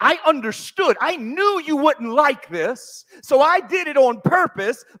 I understood. I knew you wouldn't like this, so I did it on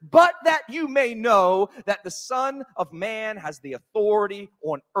purpose, but that you may know that the Son of Man has the authority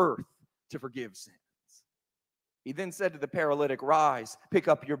on earth to forgive sins. He then said to the paralytic, "Rise, pick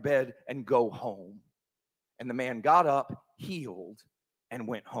up your bed, and go home." And the man got up, healed, and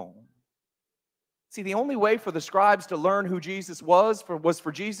went home. See, the only way for the scribes to learn who Jesus was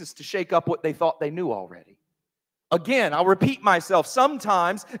for Jesus to shake up what they thought they knew already. Again, I'll repeat myself.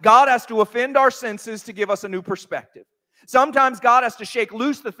 Sometimes God has to offend our senses to give us a new perspective. Sometimes God has to shake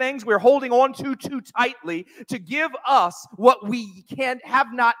loose the things we're holding on to too tightly to give us what we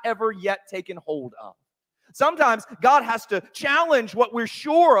have not ever yet taken hold of. Sometimes God has to challenge what we're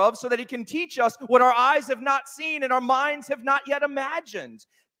sure of so that he can teach us what our eyes have not seen and our minds have not yet imagined.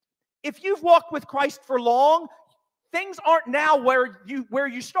 If you've walked with Christ for long, things aren't now where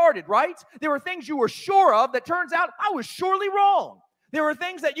you started, right? There were things you were sure of that turns out I was surely wrong. There were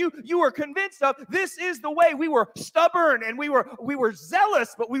things that you were convinced of. This is the way. We were stubborn and we were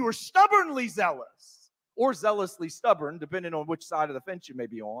zealous, but we were stubbornly zealous or zealously stubborn, depending on which side of the fence you may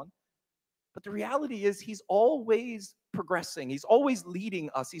be on. But the reality is he's always progressing. He's always leading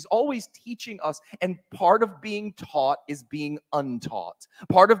us. He's always teaching us. And part of being taught is being untaught.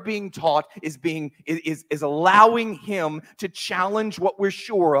 Part of being taught is allowing him to challenge what we're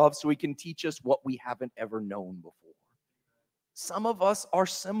sure of so he can teach us what we haven't ever known before. Some of us are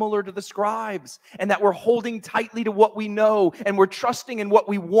similar to the scribes, and that we're holding tightly to what we know, and we're trusting in what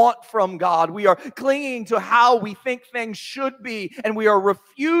we want from God. We are clinging to how we think things should be, and we are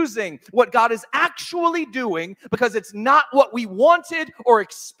refusing what God is actually doing because it's not what we wanted or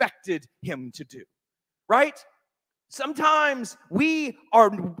expected him to do, right? Sometimes we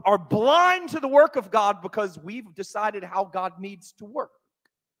are blind to the work of God because we've decided how God needs to work.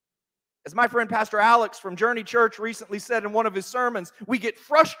 As my friend Pastor Alex from Journey Church recently said in one of his sermons, we get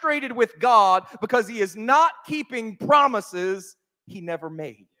frustrated with God because he is not keeping promises he never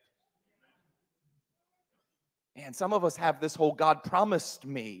made. And some of us have this whole God promised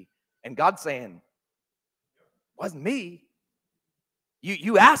me, and God's saying, it wasn't me.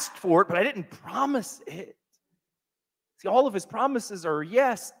 You asked for it, but I didn't promise it. See, all of his promises are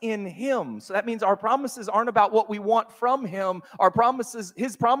yes in him. So that means our promises aren't about what we want from him.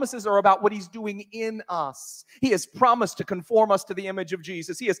 His promises are about what he's doing in us. He has promised to conform us to the image of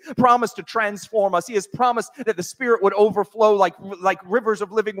Jesus. He has promised to transform us. He has promised that the Spirit would overflow like rivers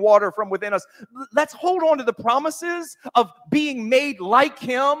of living water from within us. Let's hold on to the promises of being made like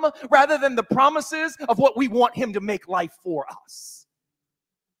him rather than the promises of what we want him to make life for us.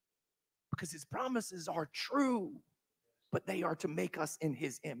 Because his promises are true, but they are to make us in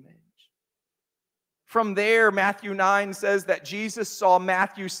his image. From there, Matthew 9 says that Jesus saw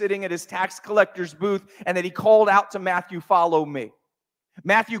Matthew sitting at his tax collector's booth and that he called out to Matthew, "Follow me."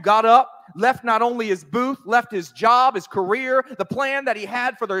 Matthew got up, left not only his booth, left his job, his career, the plan that he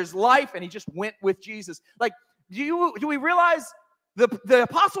had for his life, and he just went with Jesus. Like, do we realize the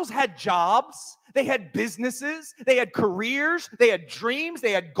apostles had jobs? They had businesses, they had careers, they had dreams,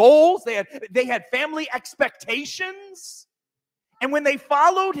 they had goals, they had family expectations. And when they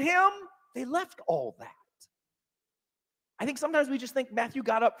followed him, they left all that. I think sometimes we just think Matthew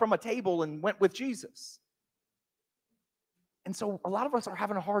got up from a table and went with Jesus. And so a lot of us are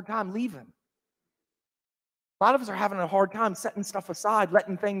having a hard time leaving. A lot of us are having a hard time setting stuff aside,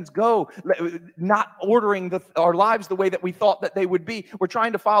 letting things go, not ordering our lives the way that we thought that they would be. We're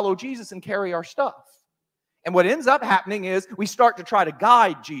trying to follow Jesus and carry our stuff. And what ends up happening is we start to try to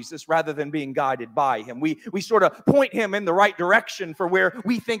guide Jesus rather than being guided by him. We sort of point him in the right direction for where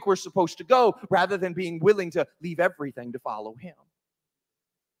we think we're supposed to go rather than being willing to leave everything to follow him.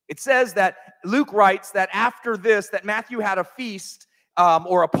 It says that Luke writes that after this, that Matthew had a feast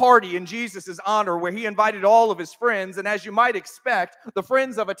or a party in Jesus' honor where he invited all of his friends. And as you might expect, the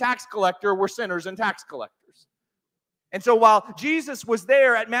friends of a tax collector were sinners and tax collectors. And so while Jesus was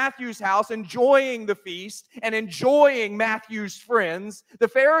there at Matthew's house enjoying the feast and enjoying Matthew's friends, the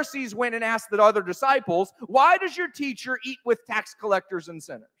Pharisees went and asked the other disciples, "Why does your teacher eat with tax collectors and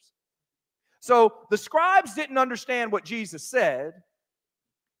sinners?" So the scribes didn't understand what Jesus said.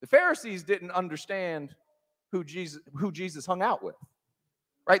 The Pharisees didn't understand who Jesus hung out with.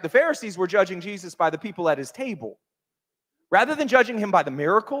 Right? The Pharisees were judging Jesus by the people at his table. Rather than judging him by the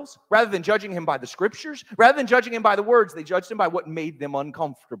miracles, rather than judging him by the scriptures, rather than judging him by the words, they judged him by what made them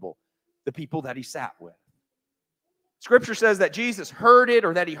uncomfortable, the people that he sat with. Scripture says that Jesus heard it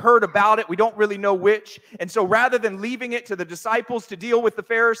or that he heard about it. We don't really know which. And so rather than leaving it to the disciples to deal with the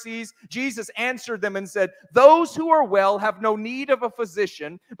Pharisees, Jesus answered them and said, "Those who are well have no need of a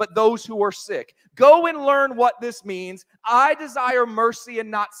physician, but those who are sick. Go and learn what this means. I desire mercy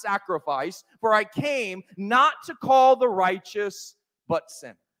and not sacrifice, for I came not to call the righteous, but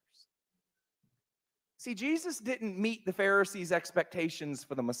sinners." See, Jesus didn't meet the Pharisees' expectations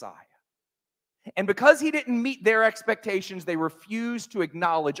for the Messiah. And because he didn't meet their expectations, they refused to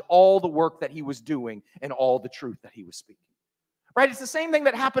acknowledge all the work that he was doing and all the truth that he was speaking. Right? It's the same thing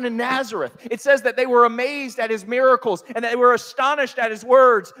that happened in Nazareth. It says that they were amazed at his miracles and that they were astonished at his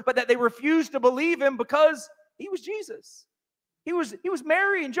words, but that they refused to believe him because he was Jesus. He was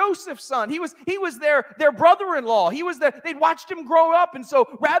Mary and Joseph's son. He was their brother-in-law. They'd watched him grow up. And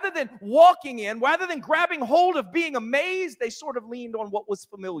so rather than walking in, rather than grabbing hold of being amazed, they sort of leaned on what was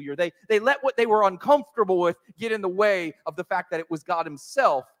familiar. They let what they were uncomfortable with get in the way of the fact that it was God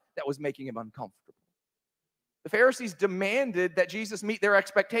himself that was making him uncomfortable. The Pharisees demanded that Jesus meet their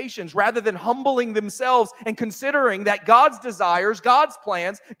expectations rather than humbling themselves and considering that God's desires, God's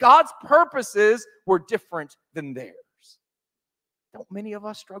plans, God's purposes were different than theirs. Don't many of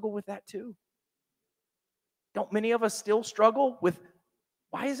us struggle with that too? Don't many of us still struggle with,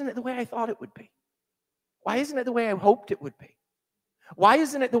 why isn't it the way I thought it would be? Why isn't it the way I hoped it would be? Why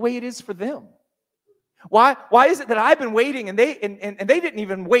isn't it the way it is for them? Why is it that I've been waiting and they didn't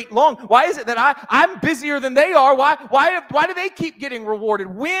even wait long? Why is it that I'm busier than they are? Why do they keep getting rewarded?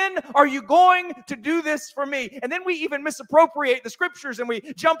 When are you going to do this for me? And then we even misappropriate the scriptures and we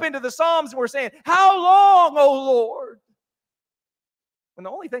jump into the Psalms and we're saying, how long, O Lord? When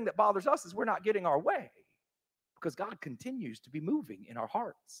the only thing that bothers us is we're not getting our way. Because God continues to be moving in our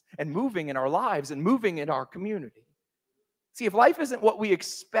hearts and moving in our lives and moving in our community. See, if life isn't what we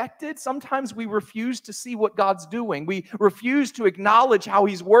expected, sometimes we refuse to see what God's doing. We refuse to acknowledge how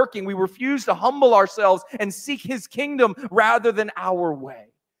He's working. We refuse to humble ourselves and seek His kingdom rather than our way.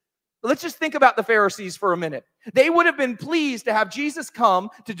 Let's just think about the Pharisees for a minute. They would have been pleased to have Jesus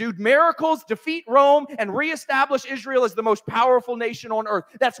come to do miracles, defeat Rome, and reestablish Israel as the most powerful nation on earth.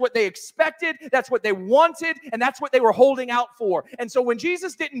 That's what they expected, that's what they wanted, and that's what they were holding out for. And so when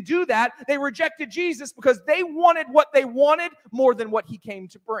Jesus didn't do that, they rejected Jesus because they wanted what they wanted more than what He came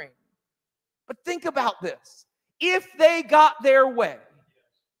to bring. But think about this. If they got their way,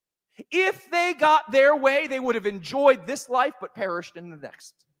 they would have enjoyed this life but perished in the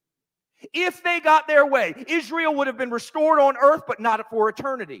next. If they got their way, Israel would have been restored on earth, but not for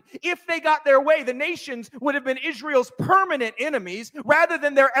eternity. If they got their way, the nations would have been Israel's permanent enemies rather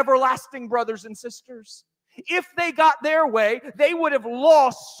than their everlasting brothers and sisters. If they got their way, they would have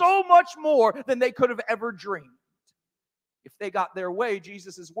lost so much more than they could have ever dreamed. If they got their way,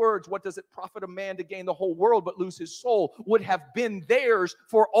 Jesus' words, what does it profit a man to gain the whole world but lose his soul, would have been theirs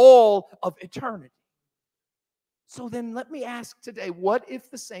for all of eternity. So then let me ask today, what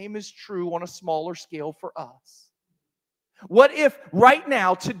if the same is true on a smaller scale for us? What if right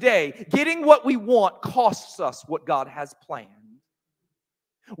now, today, getting what we want costs us what God has planned?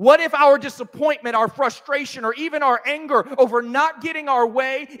 What if our disappointment, our frustration, or even our anger over not getting our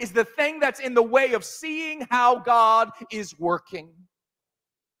way is the thing that's in the way of seeing how God is working?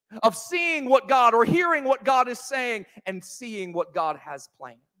 Of seeing what God, or hearing what God is saying, and seeing what God has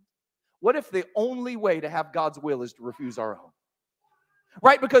planned? What if the only way to have God's will is to refuse our own?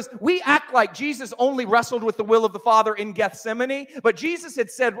 Right? Because we act like Jesus only wrestled with the will of the Father in Gethsemane, but Jesus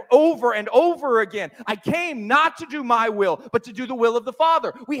had said over and over again, I came not to do my will, but to do the will of the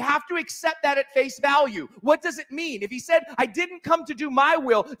Father. We have to accept that at face value. What does it mean? If He said, I didn't come to do my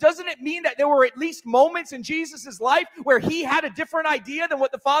will, doesn't it mean that there were at least moments in Jesus' life where He had a different idea than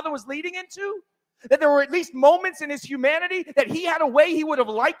what the Father was leading into? That there were at least moments in His humanity that He had a way He would have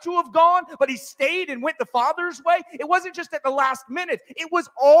liked to have gone, but He stayed and went the Father's way? It wasn't just at the last minute. It was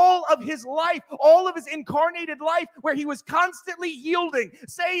all of His life, all of His incarnated life, where He was constantly yielding,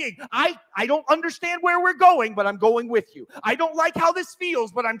 saying, I don't understand where we're going, but I'm going with you. I don't like how this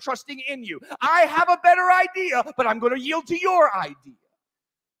feels, but I'm trusting in you. I have a better idea, but I'm going to yield to your idea.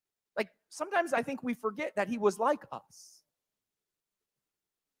 Like, sometimes I think we forget that He was like us.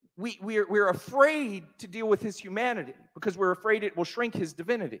 We're afraid to deal with His humanity because we're afraid it will shrink His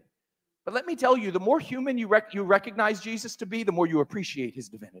divinity. But let me tell you, the more human you recognize Jesus to be, the more you appreciate His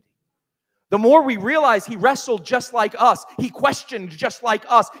divinity. The more we realize He wrestled just like us, He questioned just like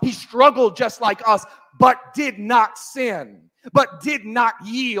us, He struggled just like us, but did not sin, but did not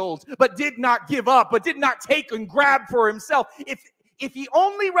yield, but did not give up, but did not take and grab for Himself. If He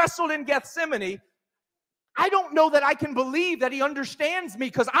only wrestled in Gethsemane, I don't know that I can believe that He understands me,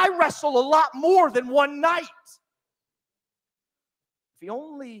 because I wrestle a lot more than one night. If He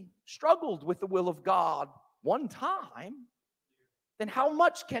only struggled with the will of God one time, then how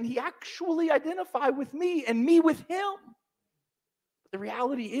much can He actually identify with me and me with Him? The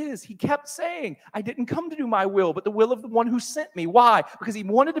reality is, He kept saying, I didn't come to do my will, but the will of the one who sent me. Why? Because He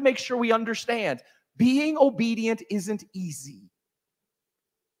wanted to make sure we understand being obedient isn't easy,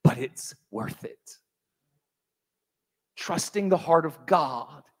 but it's worth it. Trusting the heart of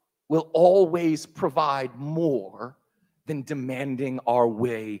God will always provide more than demanding our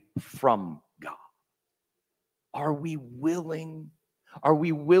way from God. Are we willing? Are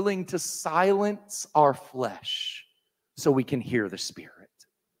we willing to silence our flesh so we can hear the Spirit?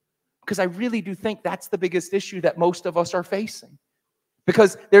 Because I really do think that's the biggest issue that most of us are facing.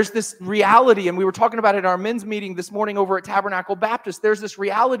 Because there's this reality, and we were talking about it at our men's meeting this morning over at Tabernacle Baptist. There's this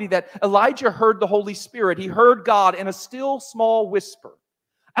reality that Elijah heard the Holy Spirit. He heard God in a still, small whisper.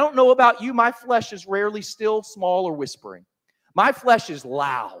 I don't know about you, my flesh is rarely still, small, or whispering. My flesh is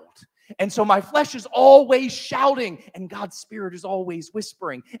loud. And so my flesh is always shouting, and God's Spirit is always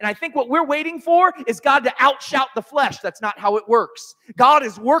whispering. And I think what we're waiting for is God to outshout the flesh. That's not how it works. God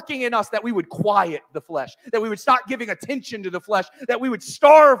is working in us that we would quiet the flesh, that we would start giving attention to the flesh, that we would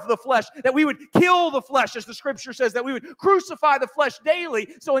starve the flesh, that we would kill the flesh, as the scripture says, that we would crucify the flesh daily.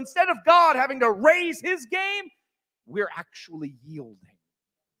 So instead of God having to raise his game, we're actually yielding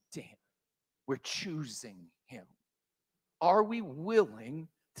to him. We're choosing him. Are we willing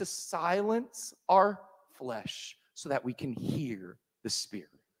to silence our flesh so that we can hear the Spirit?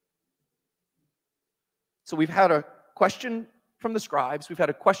 So we've had a question from the scribes. We've had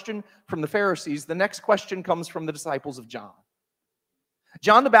a question from the Pharisees. The next question comes from the disciples of John.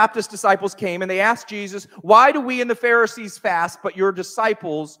 John the Baptist's disciples came and they asked Jesus, why do we and the Pharisees fast, but your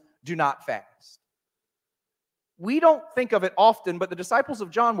disciples do not fast? We don't think of it often, but the disciples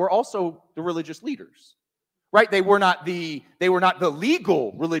of John were also the religious leaders. Right? They were not the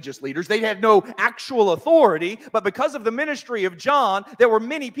legal religious leaders. They had no actual authority, but because of the ministry of John, there were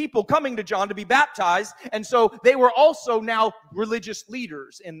many people coming to John to be baptized, and so they were also now religious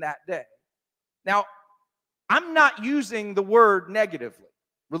leaders in that day. Now, I'm not using the word negatively,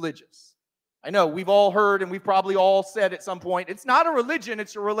 religious. I know we've all heard and we've probably all said at some point, it's not a religion,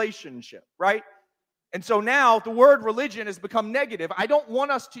 it's a relationship, right? And so now the word religion has become negative. I don't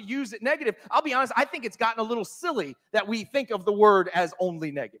want us to use it negative. I'll be honest, I think it's gotten a little silly that we think of the word as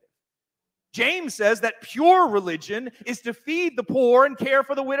only negative. James says that pure religion is to feed the poor and care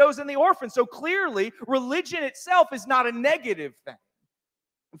for the widows and the orphans. So clearly, religion itself is not a negative thing.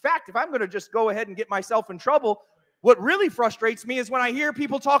 In fact, if I'm going to just go ahead and get myself in trouble, what really frustrates me is when I hear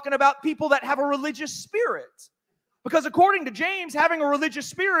people talking about people that have a religious spirit. Because according to James, having a religious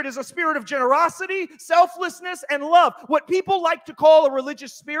spirit is a spirit of generosity, selflessness, and love. What people like to call a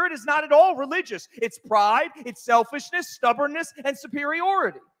religious spirit is not at all religious. It's pride, it's selfishness, stubbornness, and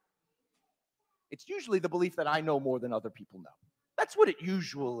superiority. It's usually the belief that I know more than other people know. That's what it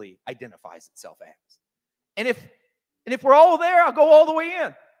usually identifies itself as. And if we're all there, I'll go all the way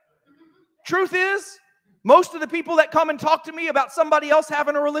in. Truth is, most of the people that come and talk to me about somebody else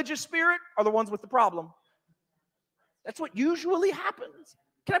having a religious spirit are the ones with the problem. That's what usually happens.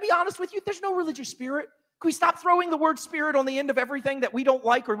 Can I be honest with you? There's no religious spirit. Can we stop throwing the word spirit on the end of everything that we don't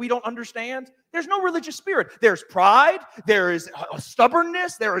like or we don't understand? There's no religious spirit. There's pride, there is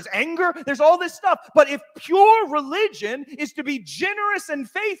stubbornness, there is anger, there's all this stuff. But if pure religion is to be generous and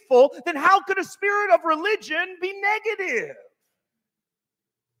faithful, then how could a spirit of religion be negative?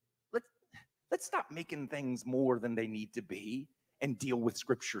 Let's stop making things more than they need to be and deal with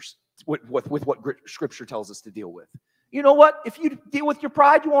scriptures, with what scripture tells us to deal with. You know what? If you deal with your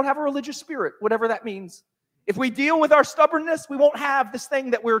pride, you won't have a religious spirit, whatever that means. If we deal with our stubbornness, we won't have this thing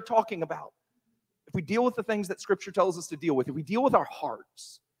that we're talking about. If we deal with the things that scripture tells us to deal with, if we deal with our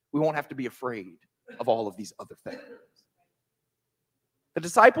hearts, we won't have to be afraid of all of these other things. The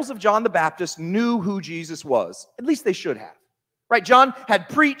disciples of John the Baptist knew who Jesus was. At least they should have. Right? John had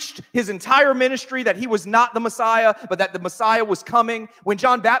preached his entire ministry that he was not the Messiah, but that the Messiah was coming. When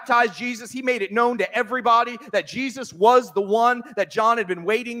John baptized Jesus, he made it known to everybody that Jesus was the one that John had been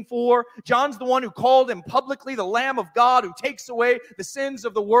waiting for. John's the one who called him publicly the Lamb of God who takes away the sins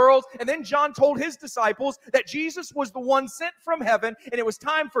of the world. And then John told his disciples that Jesus was the one sent from heaven, and it was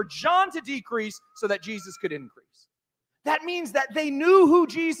time for John to decrease so that Jesus could increase. That means that they knew who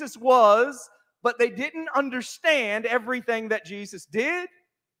Jesus was, but they didn't understand everything that Jesus did.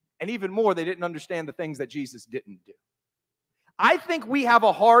 And even more, they didn't understand the things that Jesus didn't do. I think we have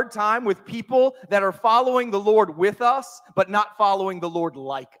a hard time with people that are following the Lord with us, but not following the Lord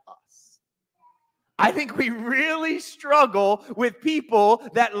like us. I think we really struggle with people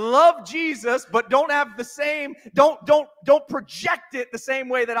that love Jesus, but don't have the same, don't project it the same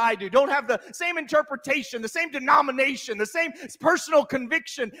way that I do. Don't have the same interpretation, the same denomination, the same personal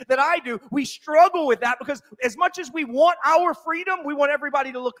conviction that I do. We struggle with that because as much as we want our freedom, we want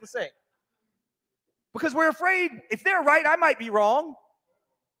everybody to look the same. Because we're afraid if they're right, I might be wrong.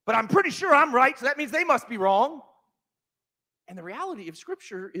 But I'm pretty sure I'm right, so that means they must be wrong. And the reality of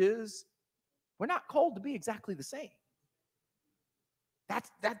Scripture is we're not called to be exactly the same.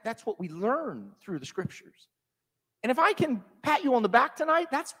 That's what we learn through the Scriptures. And if I can pat you on the back tonight,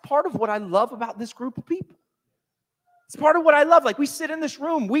 that's part of what I love about this group of people. It's part of what I love. Like we sit in this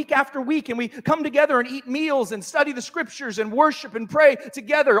room week after week and we come together and eat meals and study the Scriptures and worship and pray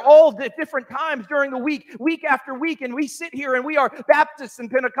together all the different times during the week after week. And we sit here and we are Baptists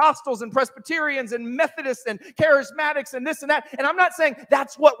and Pentecostals and Presbyterians and Methodists and Charismatics and this and that. And I'm not saying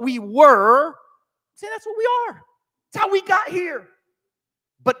that's what we were. I'm saying that's what we are. It's how we got here.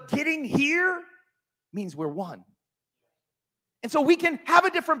 But getting here means we're one. And so we can have a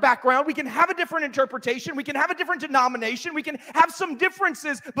different background, we can have a different interpretation, we can have a different denomination, we can have some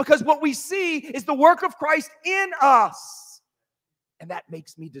differences because what we see is the work of Christ in us. And that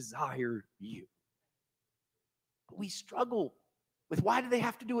makes me desire you. But we struggle with why do they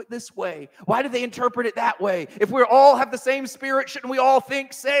have to do it this way? Why do they interpret it that way? If we all have the same spirit, shouldn't we all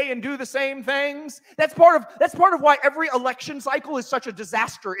think, say, and do the same things? That's part of why every election cycle is such a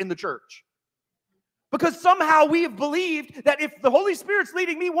disaster in the church. Because somehow we have believed that if the Holy Spirit's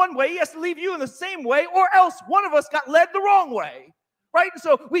leading me one way, he has to lead you in the same way, or else one of us got led the wrong way, right? And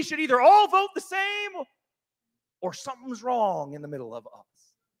so we should either all vote the same or something's wrong in the middle of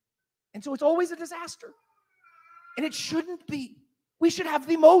us. And so it's always a disaster. And it shouldn't be. We should have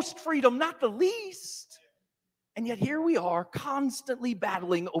the most freedom, not the least. And yet here we are constantly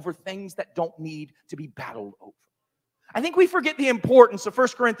battling over things that don't need to be battled over. I think we forget the importance of 1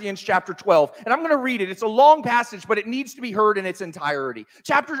 Corinthians chapter 12. And I'm going to read it. It's a long passage, but it needs to be heard in its entirety.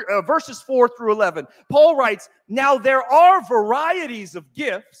 Verses 4 through 11. Paul writes, "Now there are varieties of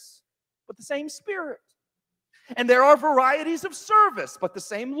gifts, but the same Spirit. And there are varieties of service, but the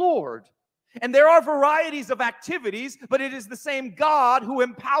same Lord. And there are varieties of activities, but it is the same God who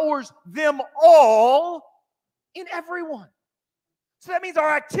empowers them all in everyone." So that means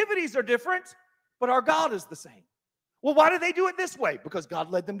our activities are different, but our God is the same. Well, why do they do it this way? Because God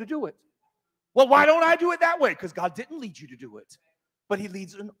led them to do it. Well, why don't I do it that way? Because God didn't lead you to do it. But he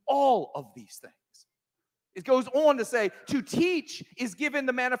leads in all of these things. It goes on to say, to teach is given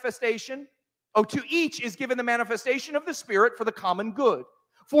the manifestation, to each is given the manifestation of the Spirit for the common good.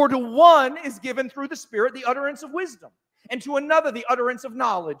 For to one is given through the Spirit the utterance of wisdom, and to another the utterance of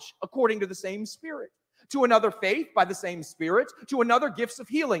knowledge, according to the same Spirit. To another faith by the same Spirit, to another gifts of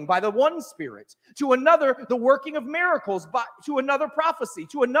healing by the one Spirit, to another the working of miracles, to another prophecy,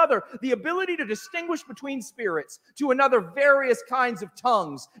 to another the ability to distinguish between spirits, to another various kinds of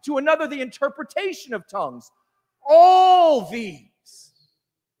tongues, to another the interpretation of tongues. All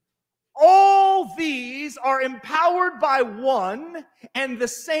these are empowered by one and the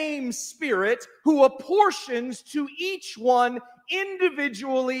same Spirit, who apportions to each one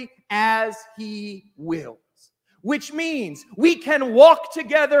individually as he wills. Which means we can walk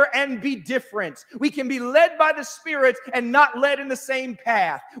together and be different. We can be led by the Spirit and not led in the same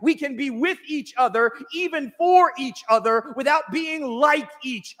path. We can be with each other, even for each other, without being like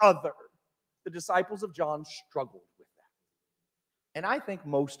each other. The disciples of John struggled with that. And I think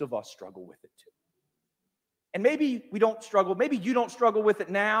most of us struggle with it too. And maybe we don't struggle, maybe you don't struggle with it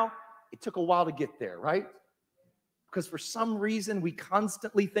now. It took a while to get there, right? Because for some reason, we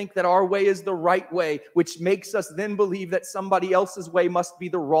constantly think that our way is the right way, which makes us then believe that somebody else's way must be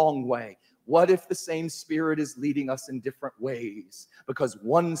the wrong way. What if the same Spirit is leading us in different ways? Because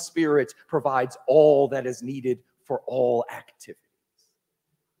one Spirit provides all that is needed for all activities.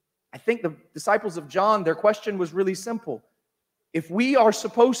 I think the disciples of John, their question was really simple. If we are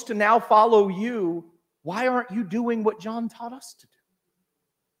supposed to now follow you, why aren't you doing what John taught us to do?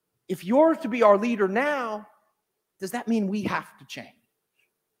 If you're to be our leader now, does that mean we have to change?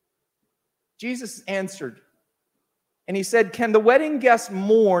 Jesus answered, and he said, "Can the wedding guests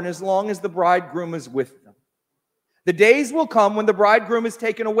mourn as long as the bridegroom is with them? The days will come when the bridegroom is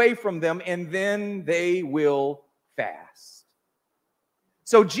taken away from them, and then they will fast."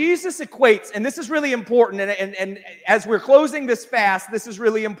 So Jesus equates, and this is really important, and as we're closing this fast, this is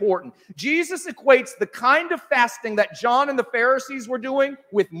really important. Jesus equates the kind of fasting that John and the Pharisees were doing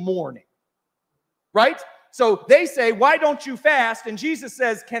with mourning, right? So they say, "Why don't you fast?" And Jesus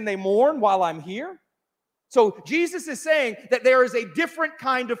says, "Can they mourn while I'm here?" So Jesus is saying that there is a different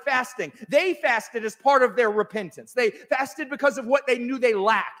kind of fasting. They fasted as part of their repentance. They fasted because of what they knew they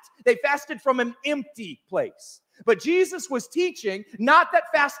lacked. They fasted from an empty place. But Jesus was teaching not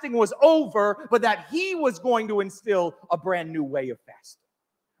that fasting was over, but that he was going to instill a brand new way of fasting.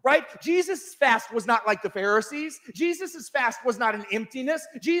 Right? Jesus' fast was not like the Pharisees. Jesus' fast was not an emptiness.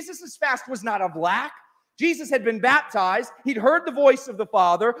 Jesus' fast was not of lack. Jesus had been baptized. He'd heard the voice of the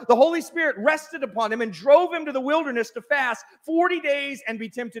Father. The Holy Spirit rested upon him and drove him to the wilderness to fast 40 days and be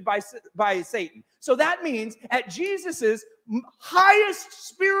tempted by Satan. So that means at Jesus' highest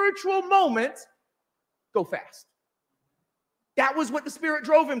spiritual moment, go fast. That was what the Spirit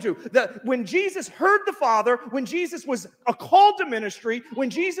drove him to. When Jesus heard the Father, when Jesus was called to ministry,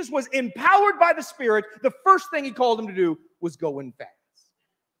 when Jesus was empowered by the Spirit, the first thing he called him to do was go and fast.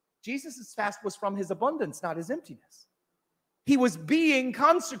 Jesus' fast was from his abundance, not his emptiness. He was being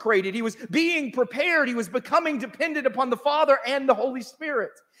consecrated. He was being prepared. He was becoming dependent upon the Father and the Holy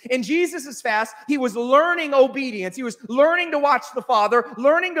Spirit. In Jesus' fast, he was learning obedience. He was learning to watch the Father,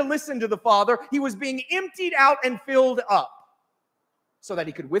 learning to listen to the Father. He was being emptied out and filled up. so that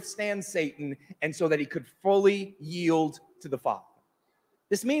he could withstand Satan and so that he could fully yield to the Father.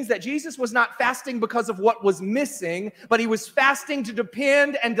 This means that Jesus was not fasting because of what was missing, but he was fasting to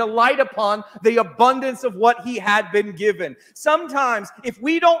depend and delight upon the abundance of what he had been given. Sometimes, if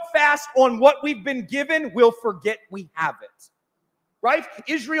we don't fast on what we've been given, we'll forget we have it. Right?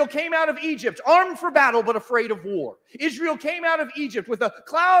 Israel came out of Egypt armed for battle but afraid of war. Israel came out of Egypt with a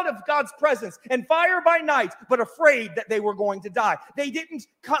cloud of God's presence and fire by night but afraid that they were going to die. They didn't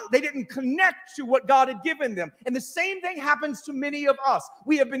connect to what God had given them. And the same thing happens to many of us.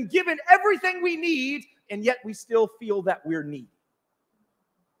 We have been given everything we need and yet we still feel that we're needy.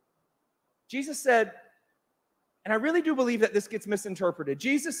 Jesus said, and I really do believe that this gets misinterpreted.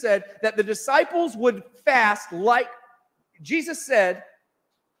 Jesus said that the disciples would fast like Jesus said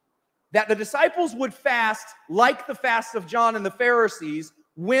that the disciples would fast like the fast of John and the Pharisees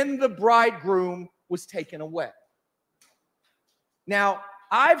when the bridegroom was taken away. Now,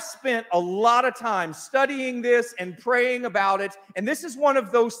 I've spent a lot of time studying this and praying about it, and this is one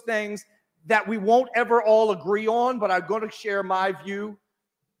of those things that we won't ever all agree on, but I'm going to share my view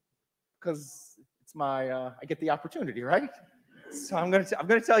because it's my, I get the opportunity, right? So I'm going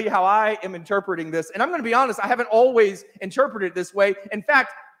to tell you how I am interpreting this. And I'm going to be honest, I haven't always interpreted it this way. In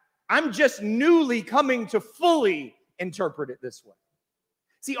fact, I'm just newly coming to fully interpret it this way.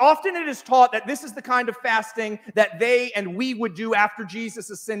 See, often it is taught that this is the kind of fasting that they and we would do after Jesus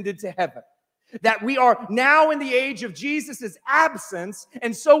ascended to heaven. That we are now in the age of Jesus' absence,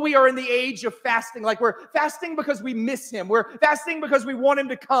 and so we are in the age of fasting. Like we're fasting because we miss him. We're fasting because we want him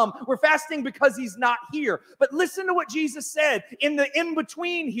to come. We're fasting because he's not here. But listen to what Jesus said in the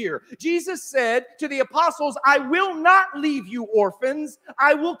in-between here. Jesus said to the apostles, I will not leave you orphans.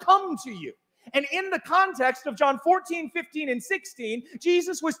 I will come to you. And in the context of John 14, 15, and 16,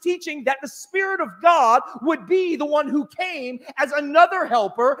 Jesus was teaching that the Spirit of God would be the one who came as another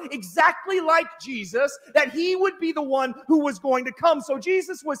helper, exactly like Jesus, that he would be the one who was going to come. So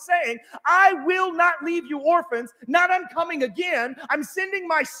Jesus was saying, I will not leave you orphans, not I'm coming again. I'm sending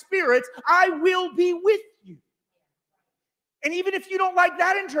my Spirit. I will be with you. And even if you don't like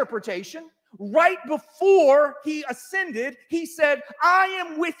that interpretation, right before he ascended, he said, I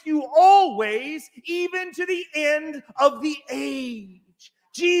am with you always, even to the end of the age.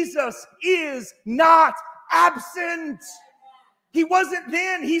 Jesus is not absent. He wasn't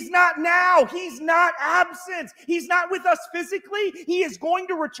then. He's not now. He's not absent. He's not with us physically. He is going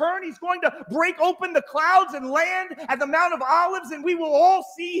to return. He's going to break open the clouds and land at the Mount of Olives, and we will all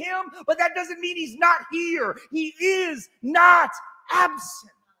see him. But that doesn't mean he's not here. He is not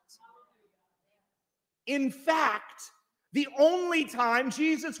absent. In fact, the only time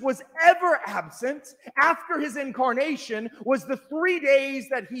Jesus was ever absent after his incarnation was the 3 days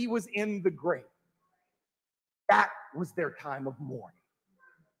that he was in the grave. That was their time of mourning.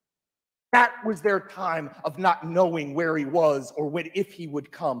 That was their time of not knowing where he was or if he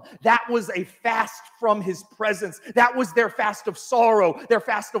would come. That was a fast from his presence. That was their fast of sorrow, their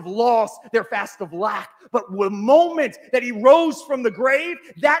fast of loss, their fast of lack. But the moment that he rose from the grave,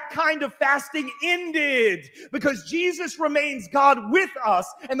 that kind of fasting ended because Jesus remains God with us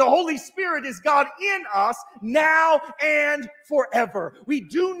and the Holy Spirit is God in us now and forever. We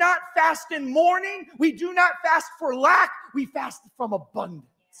do not fast in mourning. We do not fast for lack. We fast from abundance.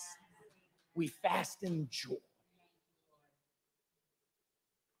 We fast in joy.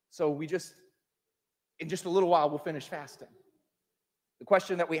 So in just a little while, we'll finish fasting. The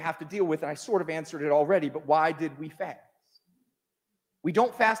question that we have to deal with, and I sort of answered it already, but why did we fast? We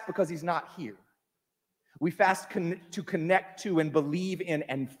don't fast because he's not here. We fast to connect to and believe in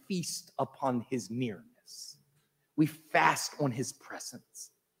and feast upon his nearness. We fast on his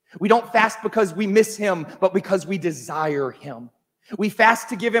presence. We don't fast because we miss him, but because we desire him. We fast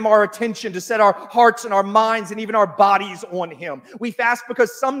to give him our attention, to set our hearts and our minds and even our bodies on him. We fast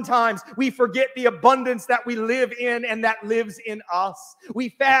because sometimes we forget the abundance that we live in and that lives in us. We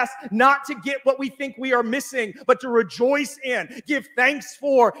fast not to get what we think we are missing, but to rejoice in, give thanks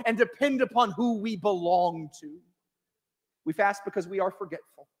for, and depend upon who we belong to. We fast because we are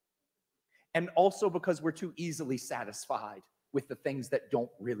forgetful, and also because we're too easily satisfied with the things that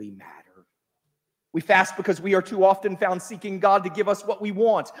don't really matter. We fast because we are too often found seeking God to give us what we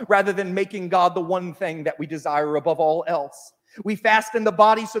want rather than making God the one thing that we desire above all else. We fast in the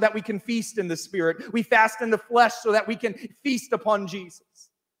body so that we can feast in the spirit. We fast in the flesh so that we can feast upon Jesus.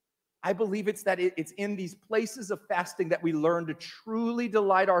 I believe it's in these places of fasting that we learn to truly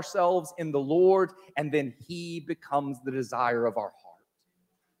delight ourselves in the Lord, and then he becomes the desire of our heart.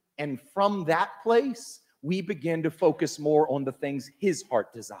 And from that place, we begin to focus more on the things his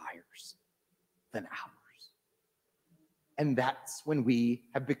heart desires than ours. And that's when we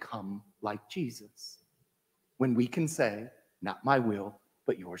have become like Jesus. When we can say, not my will,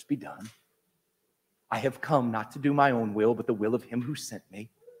 but yours be done. I have come not to do my own will, but the will of him who sent me.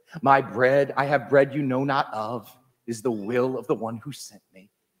 My bread, I have bread you know not of, is the will of the one who sent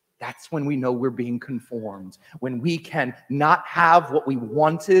me. That's when we know we're being conformed. When we can not have what we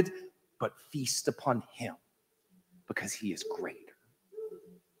wanted, but feast upon him because he is greater.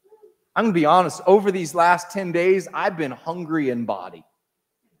 I'm going to be honest, over these last 10 days, I've been hungry in body.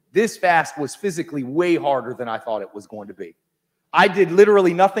 This fast was physically way harder than I thought it was going to be. I did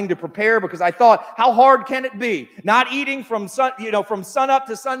literally nothing to prepare because I thought, how hard can it be? Not eating from sun up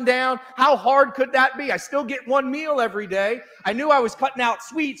to sundown. How hard could that be? I still get one meal every day. I knew I was cutting out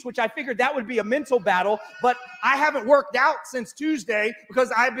sweets, which I figured that would be a mental battle, but I haven't worked out since Tuesday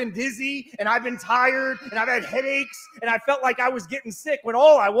because I've been dizzy and I've been tired and I've had headaches and I felt like I was getting sick when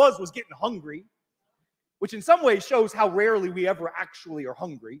all I was getting hungry, which in some ways shows how rarely we ever actually are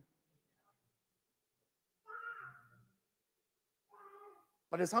hungry.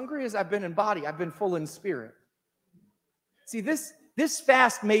 But as hungry as I've been in body, I've been full in spirit. See, this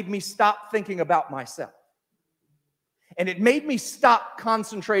fast made me stop thinking about myself. And it made me stop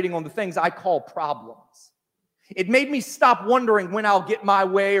concentrating on the things I call problems. It made me stop wondering when I'll get my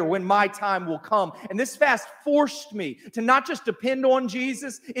way or when my time will come. And this fast forced me to not just depend on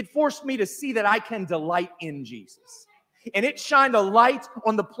Jesus, it forced me to see that I can delight in Jesus. And it shined a light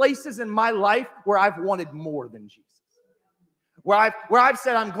on the places in my life where I've wanted more than Jesus. Where I've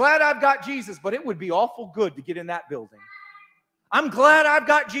said, I'm glad I've got Jesus, but it would be awful good to get in that building. I'm glad I've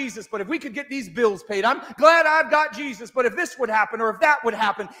got Jesus, but if we could get these bills paid, I'm glad I've got Jesus, but if this would happen or if that would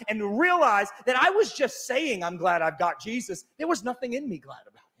happen, and to realize that I was just saying I'm glad I've got Jesus, there was nothing in me glad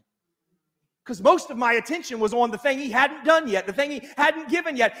about him. Because most of my attention was on the thing he hadn't done yet, the thing he hadn't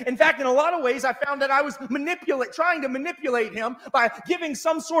given yet. In fact, in a lot of ways, I found that I was trying to manipulate him by giving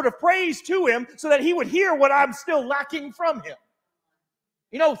some sort of praise to him so that he would hear what I'm still lacking from him.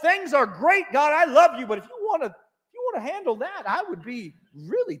 You know, things are great, God, I love you, but if you want to handle that, I would be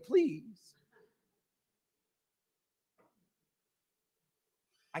really pleased.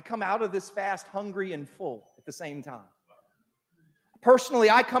 I come out of this fast hungry and full at the same time. Personally,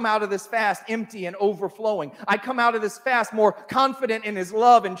 I come out of this fast empty and overflowing. I come out of this fast more confident in his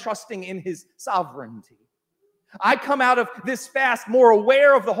love and trusting in his sovereignty. I come out of this fast more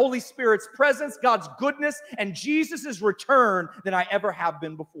aware of the Holy Spirit's presence, God's goodness, and Jesus' return than I ever have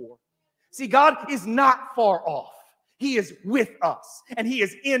been before. See, God is not far off. He is with us, and he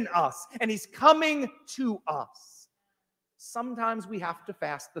is in us, and he's coming to us. Sometimes we have to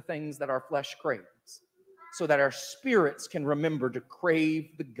fast the things that our flesh craves so that our spirits can remember to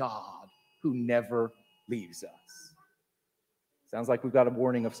crave the God who never leaves us. Sounds like we've got a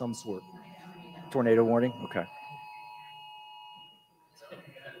warning of some sort. Tornado warning? Okay.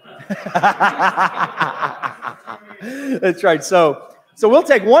 That's right. So we'll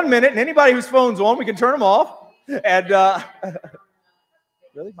take 1 minute, and anybody whose phone's on, we can turn them off. And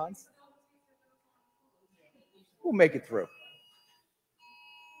really, mine's? We'll make it through.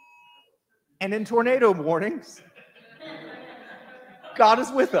 And in tornado warnings, God is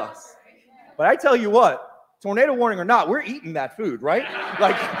with us. But I tell you what, tornado warning or not, we're eating that food, right?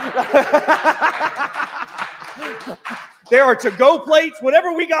 Like, there are to-go plates,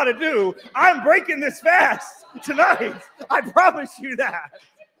 whatever we got to do. I'm breaking this fast tonight. I promise you that.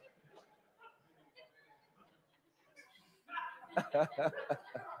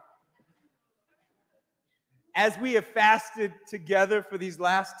 As we have fasted together for these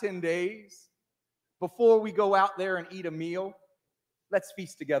last 10 days, before we go out there and eat a meal, let's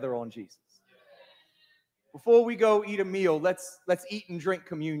feast together on Jesus. Before we go eat a meal, let's eat and drink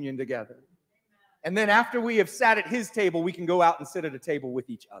communion together. And then after we have sat at his table, we can go out and sit at a table with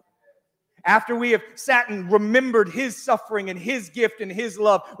each other. After we have sat and remembered his suffering and his gift and his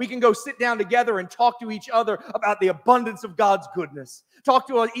love, we can go sit down together and talk to each other about the abundance of God's goodness. Talk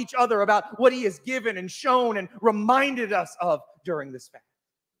to each other about what he has given and shown and reminded us of during this fast.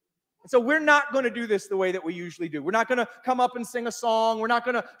 So we're not going to do this the way that we usually do. We're not going to come up and sing a song. We're not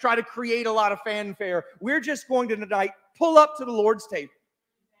going to try to create a lot of fanfare. We're just going to tonight pull up to the Lord's table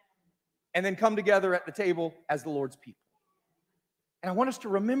and then come together at the table as the Lord's people. And I want us to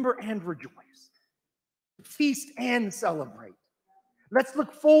remember and rejoice, feast and celebrate. Let's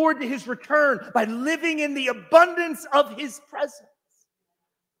look forward to his return by living in the abundance of his presence.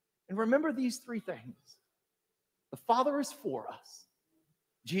 And remember these three things. The Father is for us,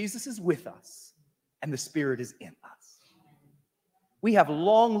 Jesus is with us, and the Spirit is in us. We have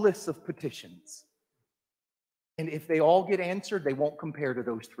long lists of petitions. And if they all get answered, they won't compare to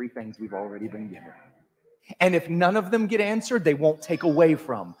those three things we've already been given. And if none of them get answered, they won't take away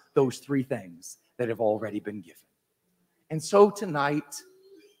from those three things that have already been given. And so tonight,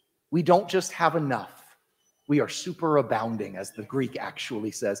 we don't just have enough. We are superabounding, as the Greek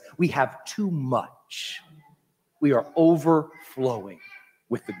actually says. We have too much. We are overflowing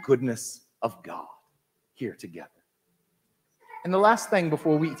with the goodness of God here together. And the last thing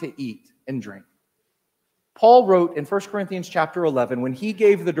before we eat and drink, Paul wrote in 1 Corinthians chapter 11, when he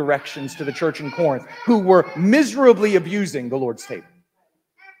gave the directions to the church in Corinth, who were miserably abusing the Lord's table.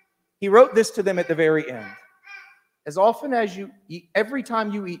 He wrote this to them at the very end. As often as you eat, every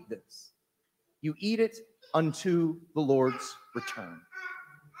time you eat this, you eat it unto the Lord's return.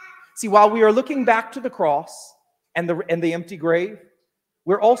 See, while we are looking back to the cross and the empty grave,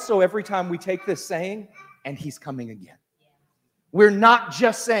 we're also, every time we take this, saying, and he's coming again. We're not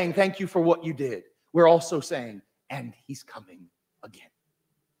just saying, thank you for what you did. We're also saying, and he's coming again.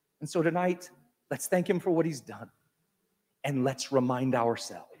 And so tonight, let's thank him for what he's done. And let's remind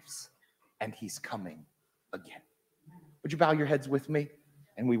ourselves, and he's coming again. Would you bow your heads with me?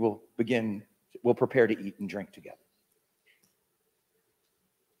 And we will begin, we'll prepare to eat and drink together.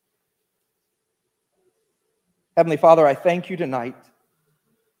 Heavenly Father, I thank you tonight.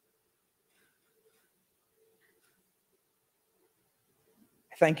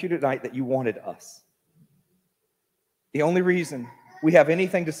 I thank you tonight that you wanted us. The only reason we have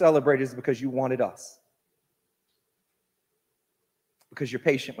anything to celebrate is because you wanted us. Because you're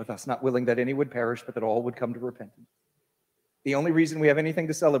patient with us, not willing that any would perish, but that all would come to repentance. The only reason we have anything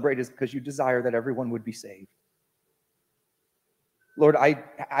to celebrate is because you desire that everyone would be saved. Lord,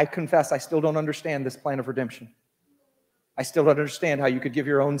 I confess I still don't understand this plan of redemption. I still don't understand how you could give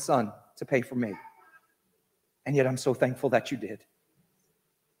your own son to pay for me. And yet I'm so thankful that you did.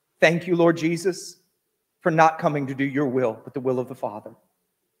 Thank you, Lord Jesus, for not coming to do your will, but the will of the Father.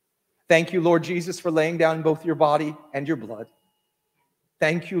 Thank you, Lord Jesus, for laying down both your body and your blood.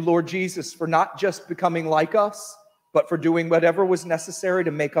 Thank you, Lord Jesus, for not just becoming like us, but for doing whatever was necessary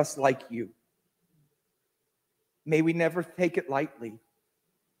to make us like you. May we never take it lightly.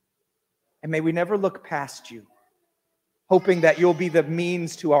 And may we never look past you, hoping that you'll be the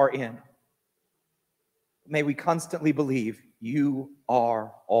means to our end. May we constantly believe you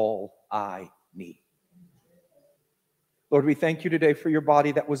are all I need. Lord, we thank you today for your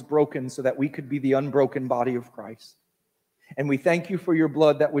body that was broken so that we could be the unbroken body of Christ. And we thank you for your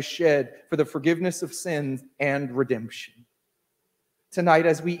blood that was shed for the forgiveness of sins and redemption. Tonight,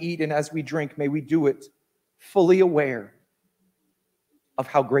 as we eat and as we drink, may we do it fully aware of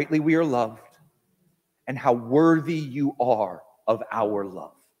how greatly we are loved and how worthy you are of our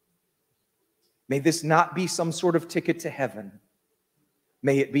love. May this not be some sort of ticket to heaven.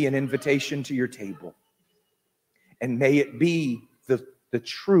 May it be an invitation to your table. And may it be the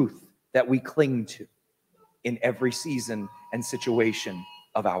truth that we cling to in every season and situation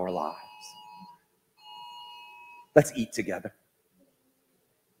of our lives. Let's eat together.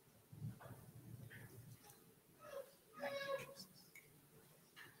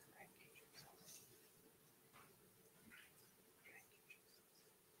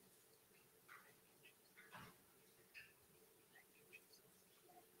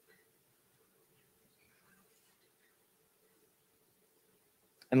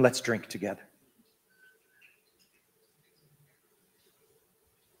 And let's drink together.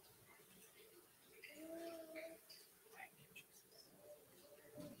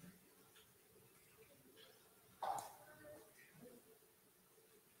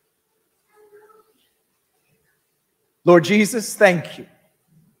 Lord Jesus, thank you.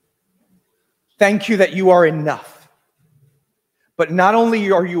 Thank you that you are enough. But not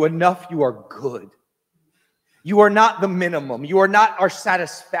only are you enough, you are good. You are not the minimum. You are not our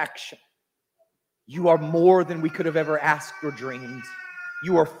satisfaction. You are more than we could have ever asked or dreamed.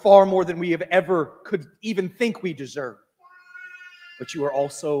 You are far more than we have ever could even think we deserve. But you are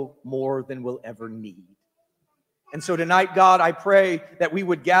also more than we'll ever need. And so tonight, God, I pray that we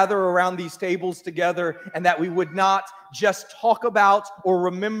would gather around these tables together and that we would not just talk about or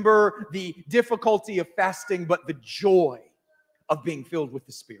remember the difficulty of fasting, but the joy of being filled with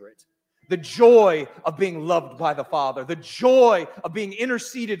the Spirit. The joy of being loved by the Father. The joy of being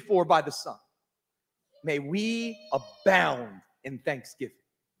interceded for by the Son. May we abound in thanksgiving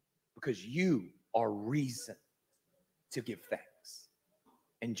because you are reason to give thanks.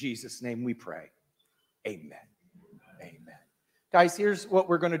 In Jesus' name we pray. Amen. Amen. Guys, here's what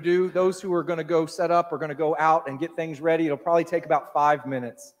we're going to do. Those who are going to go set up are going to go out and get things ready. It'll probably take about 5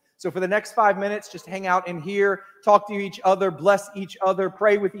 minutes. So for the next 5 minutes, just hang out in here, talk to each other, bless each other,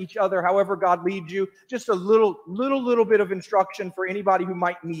 pray with each other, however God leads you. Just a little bit of instruction for anybody who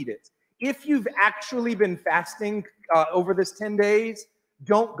might need it. If you've actually been fasting over this 10 days,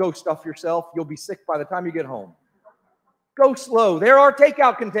 don't go stuff yourself. You'll be sick by the time you get home. Go slow. There are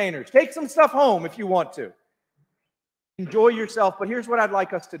takeout containers. Take some stuff home if you want to. Enjoy yourself, but here's what I'd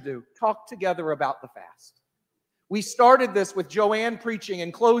like us to do. Talk together about the fast. We started this with Joanne preaching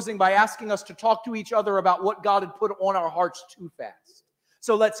and closing by asking us to talk to each other about what God had put on our hearts to fast.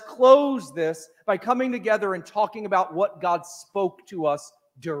 So let's close this by coming together and talking about what God spoke to us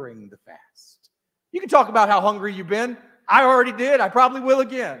during the fast. You can talk about how hungry you've been. I already did. I probably will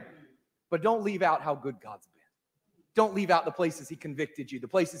again. But don't leave out how good God's been. Don't leave out the places he convicted you, the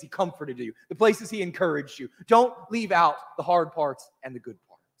places he comforted you, the places he encouraged you. Don't leave out the hard parts and the good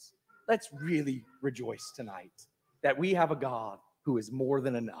parts. Let's really rejoice tonight that we have a God who is more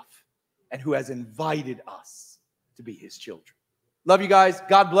than enough and who has invited us to be his children. Love you guys.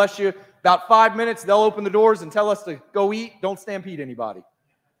 God bless you. About 5 minutes, they'll open the doors and tell us to go eat. Don't stampede anybody.